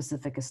small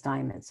specific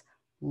assignments,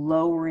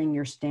 lowering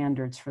your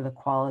standards for the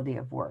quality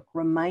of work,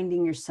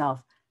 reminding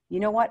yourself, you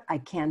know what, I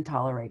can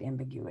tolerate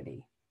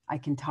ambiguity. I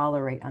can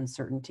tolerate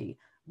uncertainty.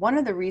 One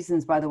of the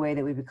reasons, by the way,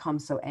 that we become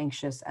so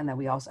anxious and that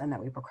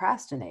we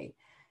procrastinate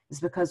is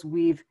because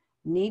we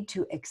need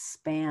to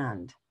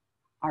expand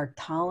our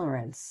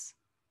tolerance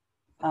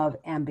of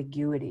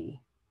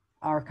ambiguity,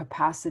 our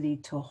capacity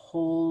to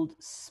hold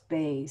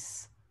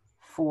space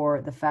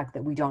for the fact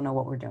that we don't know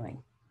what we're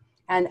doing.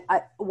 And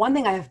one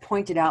thing I have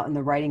pointed out in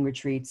the writing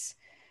retreats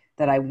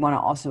that I want to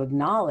also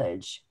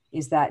acknowledge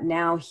is that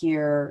now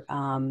here,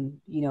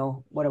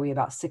 what are we,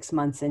 about 6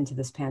 months into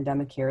this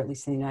pandemic here, at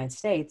least in the United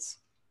States,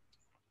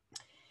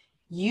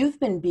 you've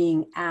been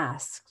being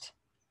asked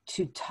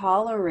to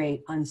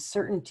tolerate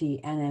uncertainty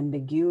and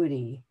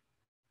ambiguity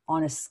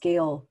on a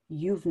scale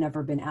you've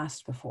never been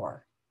asked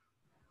before.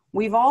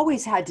 We've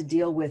always had to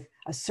deal with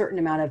a certain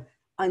amount of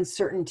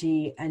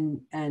uncertainty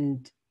and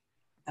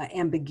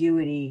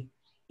ambiguity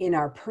in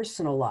our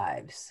personal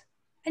lives,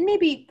 and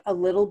maybe a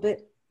little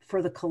bit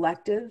for the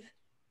collective,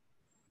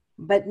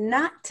 but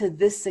not to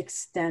this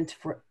extent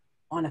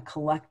on a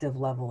collective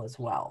level as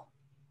well.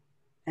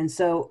 And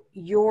so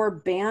your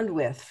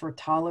bandwidth for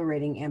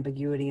tolerating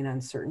ambiguity and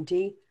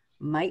uncertainty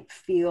might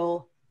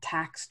feel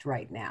taxed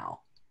right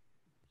now.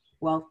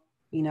 Well,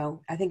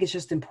 I think it's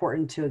just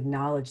important to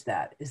acknowledge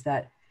that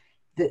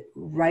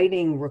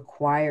writing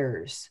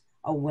requires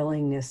a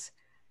willingness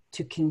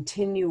to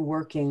continue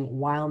working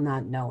while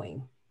not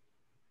knowing,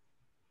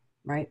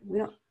 right?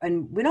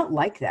 We don't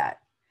like that.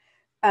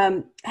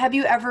 Have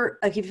you ever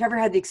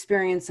had the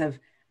experience of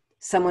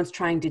someone's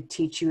trying to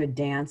teach you a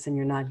dance and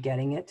you're not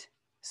getting it,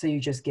 so you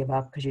just give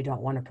up because you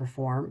don't want to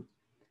perform?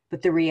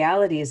 But the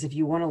reality is, if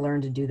you want to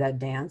learn to do that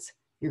dance,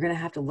 you're going to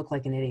have to look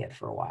like an idiot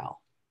for a while.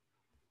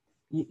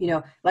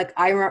 Like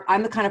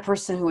I'm the kind of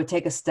person who would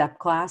take a step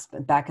class,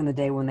 but back in the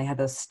day when they had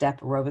those step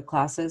aerobic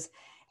classes,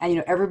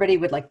 and everybody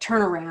would like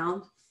turn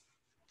around,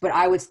 but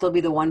I would still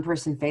be the one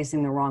person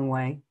facing the wrong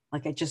way.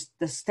 Like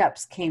the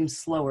steps came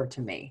slower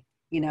to me.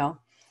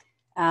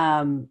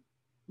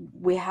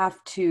 We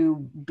have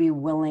to be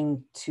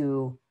willing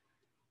to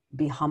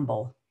be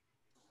humble.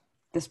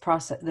 This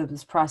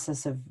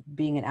process of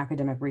being an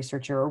academic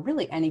researcher, or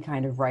really any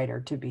kind of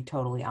writer, to be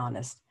totally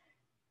honest,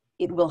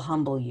 it will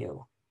humble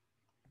you.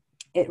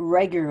 It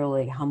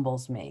regularly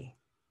humbles me,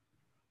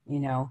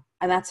 and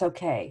that's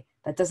okay.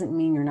 That doesn't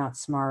mean you're not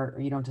smart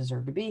or you don't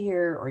deserve to be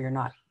here or you're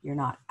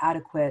not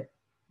adequate,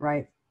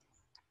 right?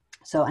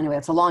 So anyway,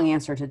 it's a long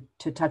answer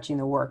to touching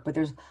the work, but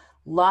there's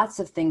lots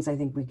of things I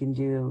think we can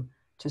do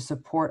to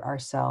support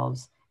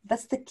ourselves.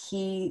 That's the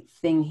key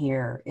thing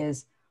here,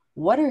 is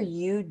what are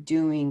you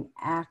doing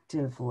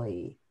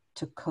actively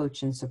to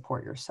coach and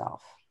support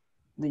yourself?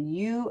 That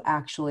you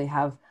actually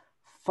have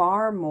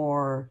far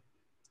more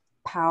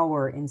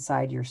power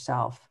inside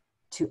yourself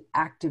to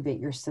activate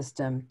your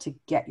system, to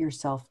get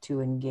yourself to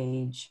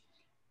engage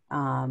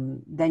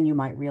than you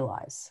might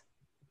realize.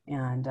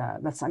 And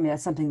that's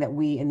something that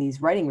we in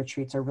these writing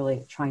retreats are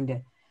really trying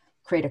to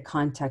create a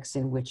context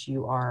in which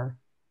you are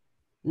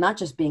not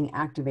just being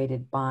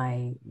activated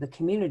by the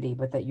community,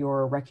 but that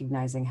you're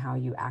recognizing how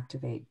you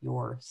activate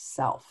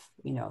yourself,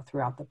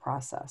 throughout the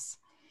process.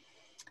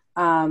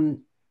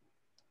 Kevin,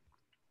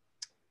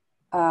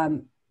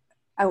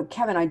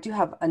 I do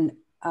have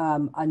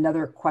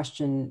another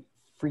question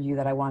for you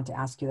that I wanted to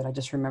ask you that I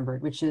just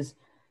remembered, which is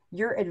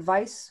your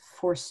advice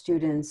for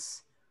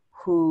students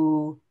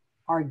who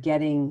are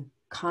getting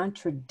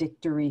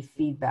contradictory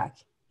feedback,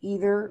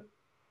 either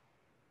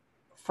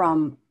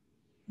from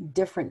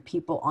different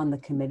people on the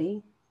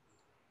committee,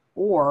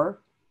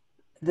 or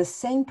the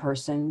same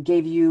person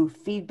gave you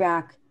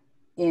feedback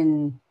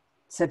in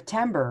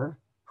September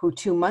who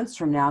 2 months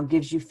from now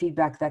gives you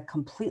feedback that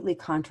completely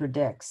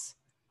contradicts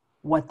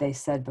what they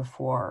said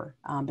before.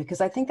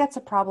 Because I think that's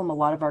a problem a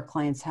lot of our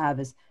clients have,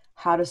 is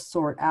how to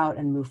sort out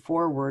and move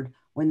forward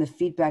when the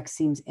feedback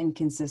seems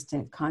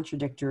inconsistent,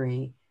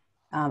 contradictory,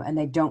 and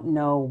they don't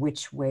know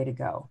which way to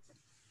go.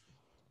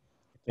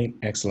 I think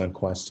excellent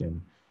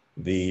question.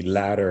 The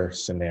latter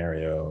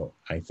scenario,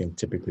 I think,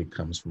 typically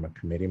comes from a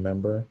committee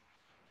member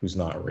who's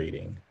not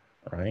reading,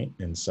 right?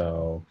 And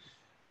so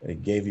they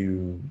gave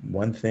you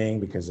one thing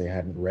because they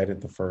hadn't read it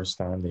the first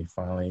time. They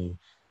finally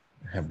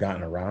have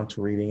gotten around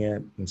to reading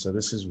it. And so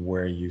this is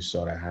where you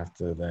sort of have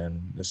to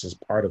this is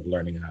part of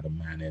learning how to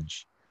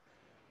manage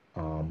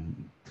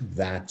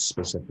that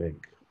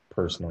specific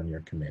person on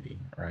your committee,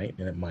 right?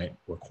 And it might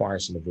require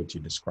some of what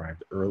you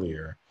described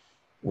earlier,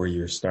 where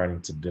you're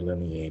starting to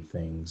delineate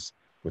things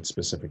with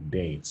specific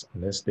dates.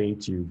 On this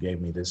date, you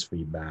gave me this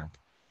feedback.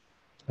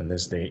 On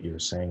this date, you're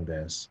saying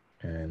this,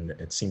 and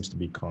it seems to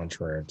be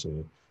contrary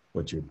to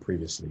what you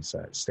previously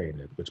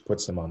stated, which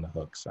puts them on the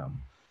hook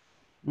some.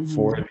 Mm-hmm.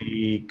 For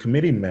the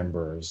committee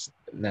members,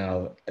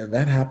 now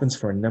that happens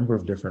for a number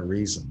of different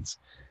reasons,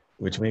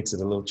 which makes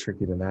it a little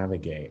tricky to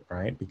navigate,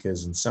 right?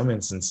 Because in some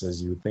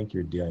instances, you would think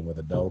you're dealing with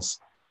adults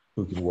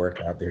who can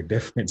work out their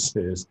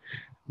differences,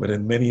 but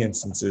in many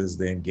instances,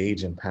 they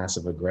engage in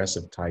passive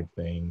aggressive type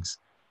things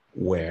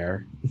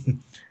where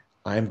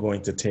I'm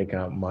going to take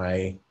out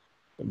my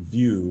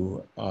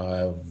view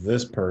of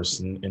this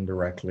person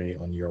indirectly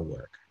on your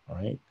work,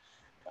 right?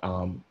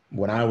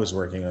 When I was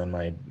working on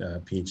my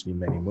PhD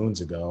many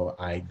moons ago,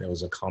 there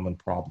was a common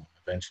problem.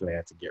 Eventually, I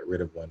had to get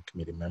rid of one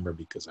committee member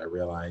because I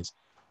realized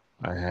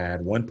I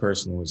had one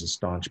person who was a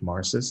staunch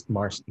Marxist,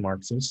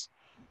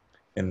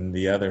 and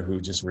the other who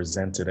just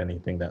resented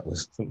anything that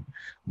was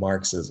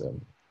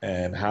Marxism.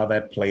 And how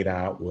that played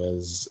out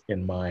was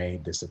in my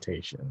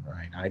dissertation,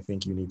 right? I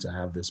think you need to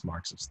have this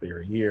Marxist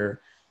theory here.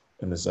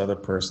 And this other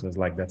person is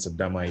like, that's a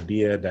dumb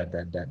idea, that.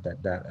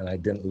 And I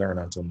didn't learn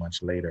until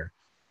much later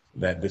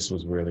that this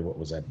was really what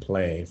was at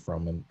play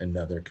from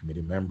another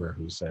committee member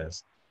who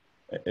says,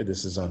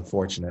 this is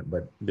unfortunate,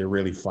 but they're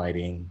really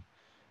fighting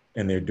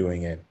and they're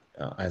doing it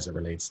as it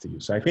relates to you.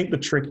 So I think the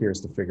trick here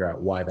is to figure out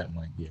why that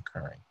might be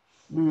occurring.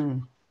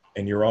 Mm.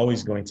 And you're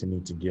always going to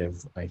need to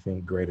give, I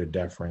think, greater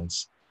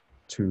deference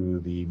to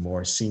the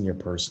more senior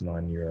person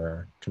on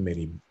your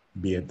committee,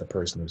 be it the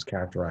person who's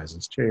characterized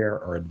as chair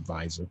or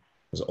advisor,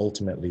 because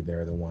ultimately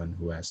they're the one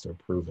who has to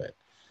approve it.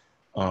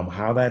 I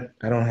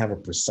don't have a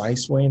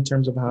precise way in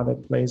terms of how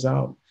that plays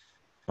out,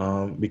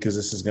 because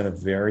this is going to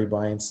vary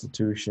by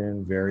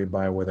institution, vary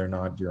by whether or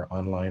not you're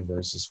online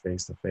versus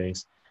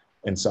face-to-face.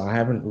 And so I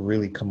haven't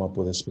really come up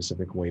with a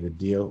specific way to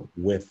deal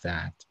with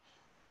that.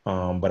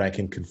 But I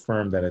can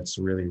confirm that it's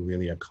really,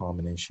 really a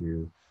common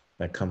issue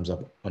that comes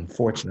up,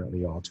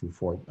 unfortunately, all too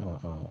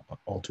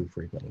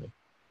frequently.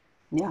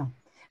 Yeah.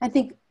 I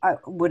think I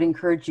would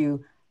encourage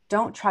you,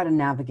 don't try to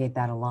navigate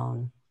that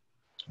alone.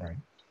 Right.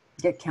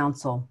 Get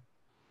counsel,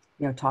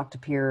 talk to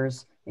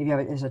peers. Maybe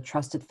there's a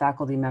trusted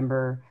faculty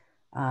member,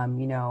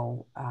 about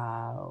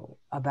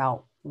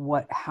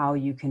how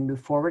you can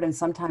move forward. And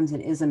sometimes it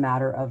is a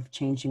matter of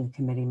changing a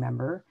committee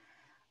member.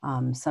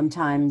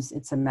 Sometimes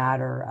it's a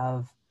matter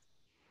of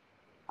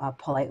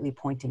politely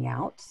pointing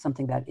out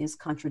something that is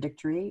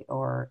contradictory,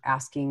 or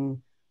asking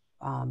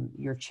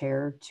your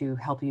chair to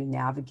help you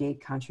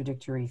navigate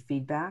contradictory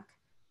feedback,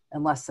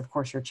 unless, of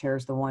course, your chair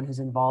is the one who's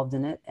involved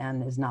in it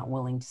and is not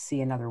willing to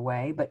see another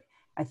way. But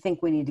I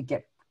think we need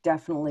to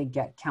definitely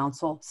get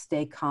counsel,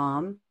 stay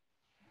calm.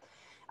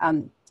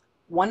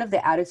 One of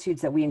the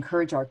attitudes that we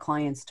encourage our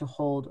clients to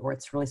hold, or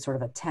it's really sort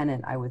of a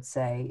tenet, I would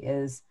say,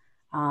 is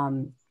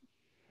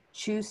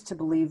choose to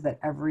believe that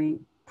every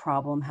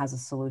problem has a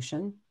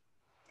solution,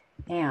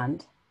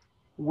 and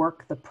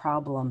work the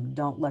problem.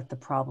 Don't let the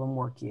problem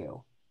work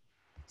you.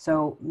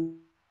 So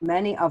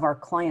many of our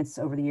clients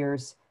over the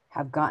years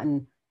have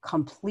gotten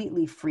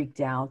completely freaked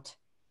out,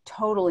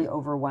 totally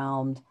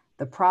overwhelmed.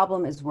 The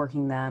problem is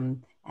working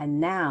them, and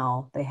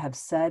now they have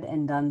said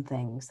and done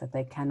things that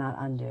they cannot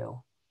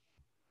undo.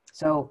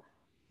 So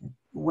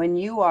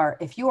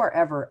if you are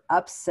ever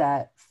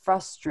upset,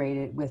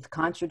 frustrated with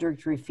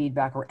contradictory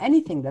feedback or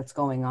anything that's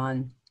going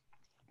on,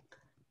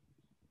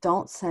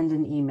 don't send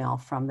an email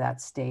from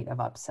that state of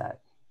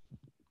upset,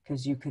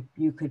 because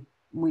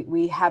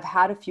we have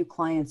had a few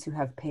clients who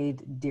have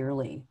paid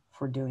dearly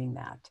for doing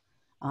that,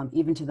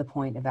 even to the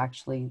point of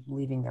actually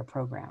leaving their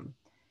program.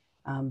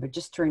 But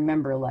just to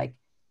remember,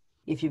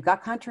 if you've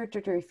got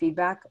contradictory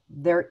feedback,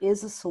 there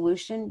is a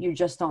solution. You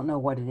just don't know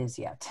what it is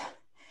yet.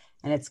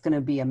 And it's going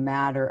to be a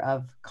matter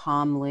of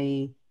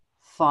calmly,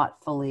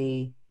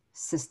 thoughtfully,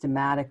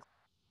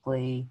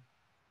 systematically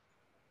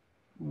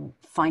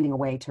finding a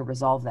way to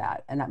resolve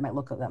that. And that might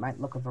look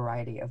a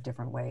variety of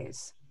different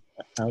ways.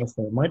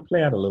 Alison, it might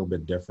play out a little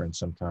bit different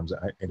sometimes.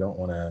 I don't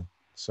want to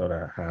sort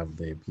of have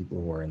the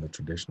people who are in the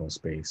traditional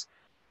space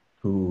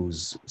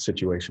whose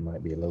situation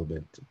might be a little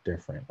bit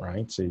different,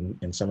 right? So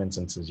in some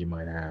instances, you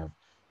might have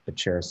a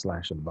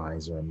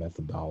chair/advisor, a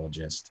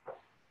methodologist,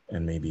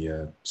 and maybe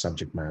a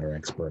subject matter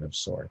expert of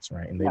sorts,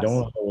 right? And they Yes.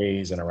 don't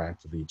always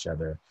interact with each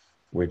other,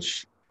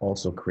 which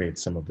also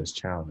creates some of this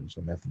challenge.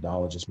 The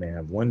methodologist may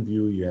have one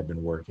view. You have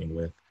been working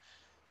with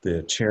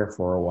the chair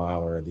for a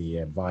while or the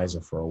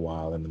advisor for a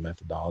while, and the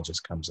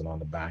methodologist comes in on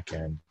the back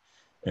end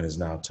and is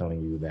now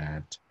telling you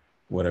that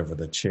whatever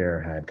the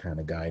chair had kind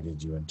of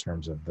guided you in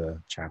terms of the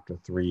chapter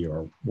 3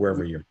 or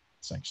wherever your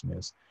section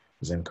is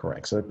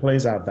incorrect. So it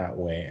plays out that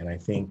way. And I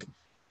think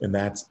in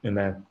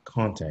that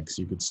context,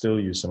 you could still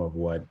use some of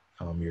what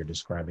you're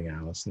describing,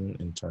 Alison,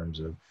 in terms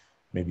of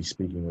maybe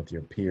speaking with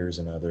your peers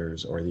and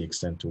others, or the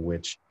extent to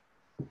which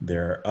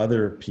there are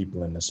other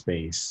people in the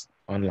space,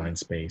 online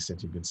space,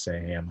 that you could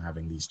say, hey, I'm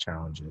having these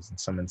challenges. In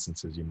some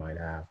instances, you might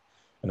have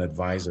an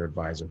advisor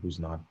who's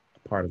not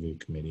a part of your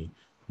committee,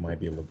 who might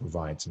be able to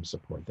provide some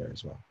support there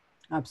as well.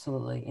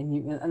 Absolutely.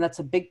 And that's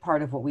a big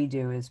part of what we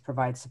do, is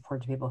provide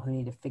support to people who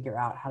need to figure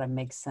out how to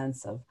make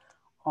sense of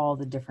all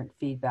the different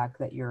feedback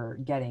that you're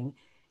getting.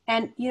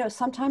 And,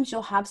 sometimes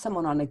you'll have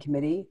someone on a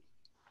committee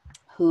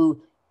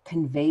who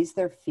conveys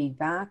their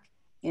feedback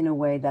in a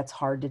way that's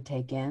hard to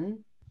take in.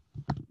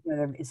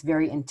 It's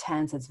very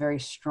intense. It's very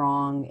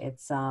strong.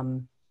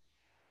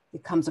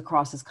 It comes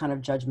across as kind of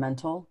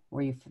judgmental,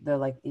 where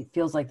it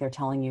feels like they're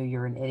telling you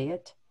you're an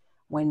idiot,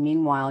 when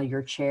meanwhile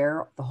your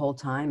chair the whole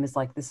time is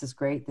like, this is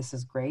great, this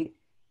is great.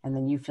 And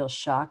then you feel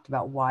shocked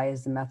about why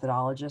is the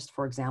methodologist,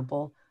 for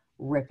example,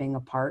 ripping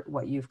apart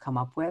what you've come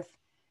up with.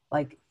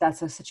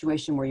 That's a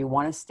situation where you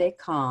want to stay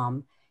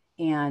calm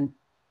and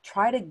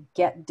try to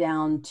get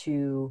down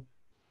to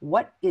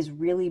what is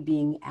really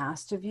being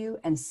asked of you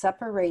and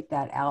separate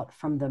that out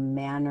from the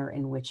manner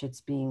in which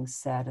it's being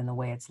said and the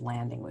way it's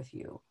landing with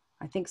you.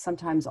 I think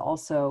sometimes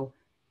also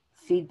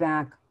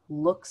feedback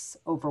looks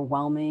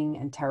overwhelming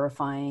and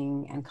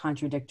terrifying and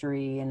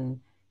contradictory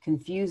and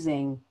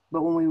confusing,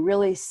 but when we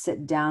really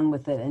sit down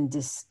with it and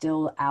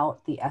distill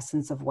out the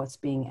essence of what's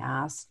being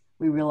asked,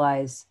 we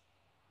realize,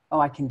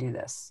 oh, I can do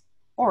this.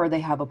 Or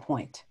they have a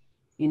point.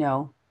 You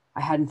know,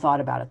 I hadn't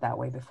thought about it that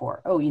way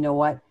before. Oh, you know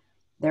what?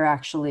 They're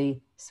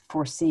actually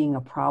foreseeing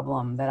a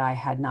problem that I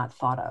had not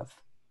thought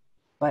of.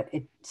 But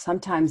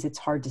sometimes it's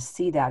hard to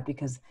see that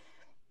because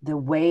the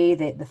way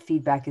that the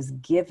feedback is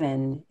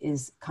given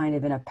is kind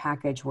of in a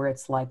package where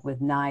it's like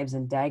with knives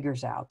and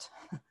daggers out.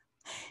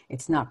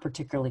 It's not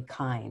particularly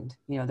kind.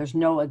 You know, there's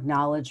no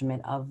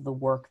acknowledgement of the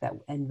work, that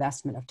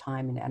investment of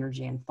time and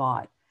energy and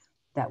thought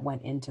that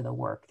went into the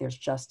work. There's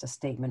just a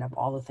statement of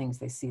all the things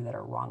they see that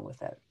are wrong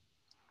with it.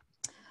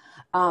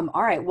 All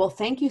right. Well,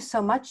 thank you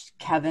so much,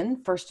 Kevin,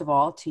 first of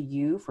all, to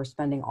you for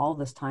spending all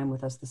this time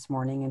with us this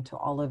morning, and to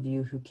all of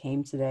you who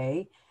came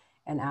today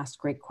and asked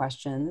great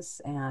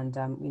questions. And,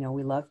 you know,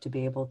 we love to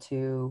be able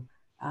to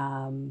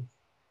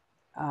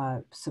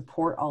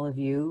support all of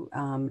you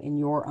in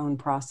your own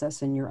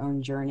process and your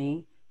own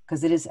journey,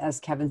 because it is, as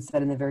Kevin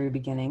said in the very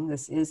beginning,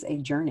 this is a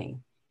journey,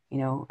 you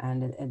know,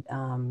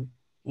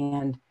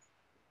 and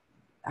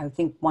I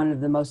think one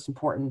of the most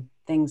important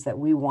things that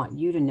we want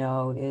you to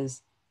know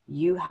is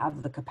you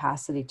have the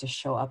capacity to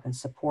show up and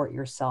support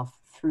yourself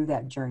through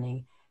that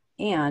journey,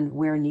 and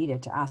where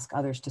needed to ask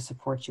others to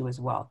support you as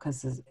well,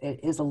 because it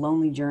is a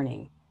lonely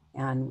journey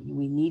and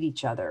we need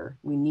each other.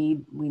 We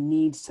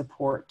need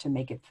support to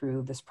make it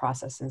through this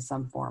process in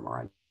some form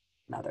or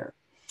another.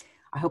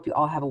 I hope you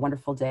all have a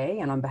wonderful day.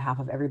 And on behalf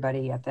of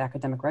everybody at the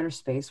Academic Writer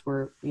Space,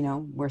 we're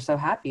so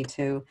happy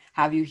to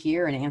have you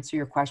here and answer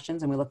your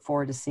questions. And we look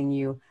forward to seeing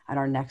you at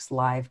our next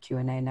live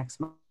Q&A next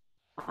month.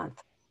 All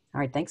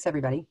right. Thanks,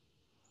 everybody.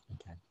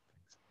 Okay.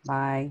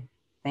 Bye.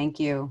 Thank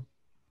you.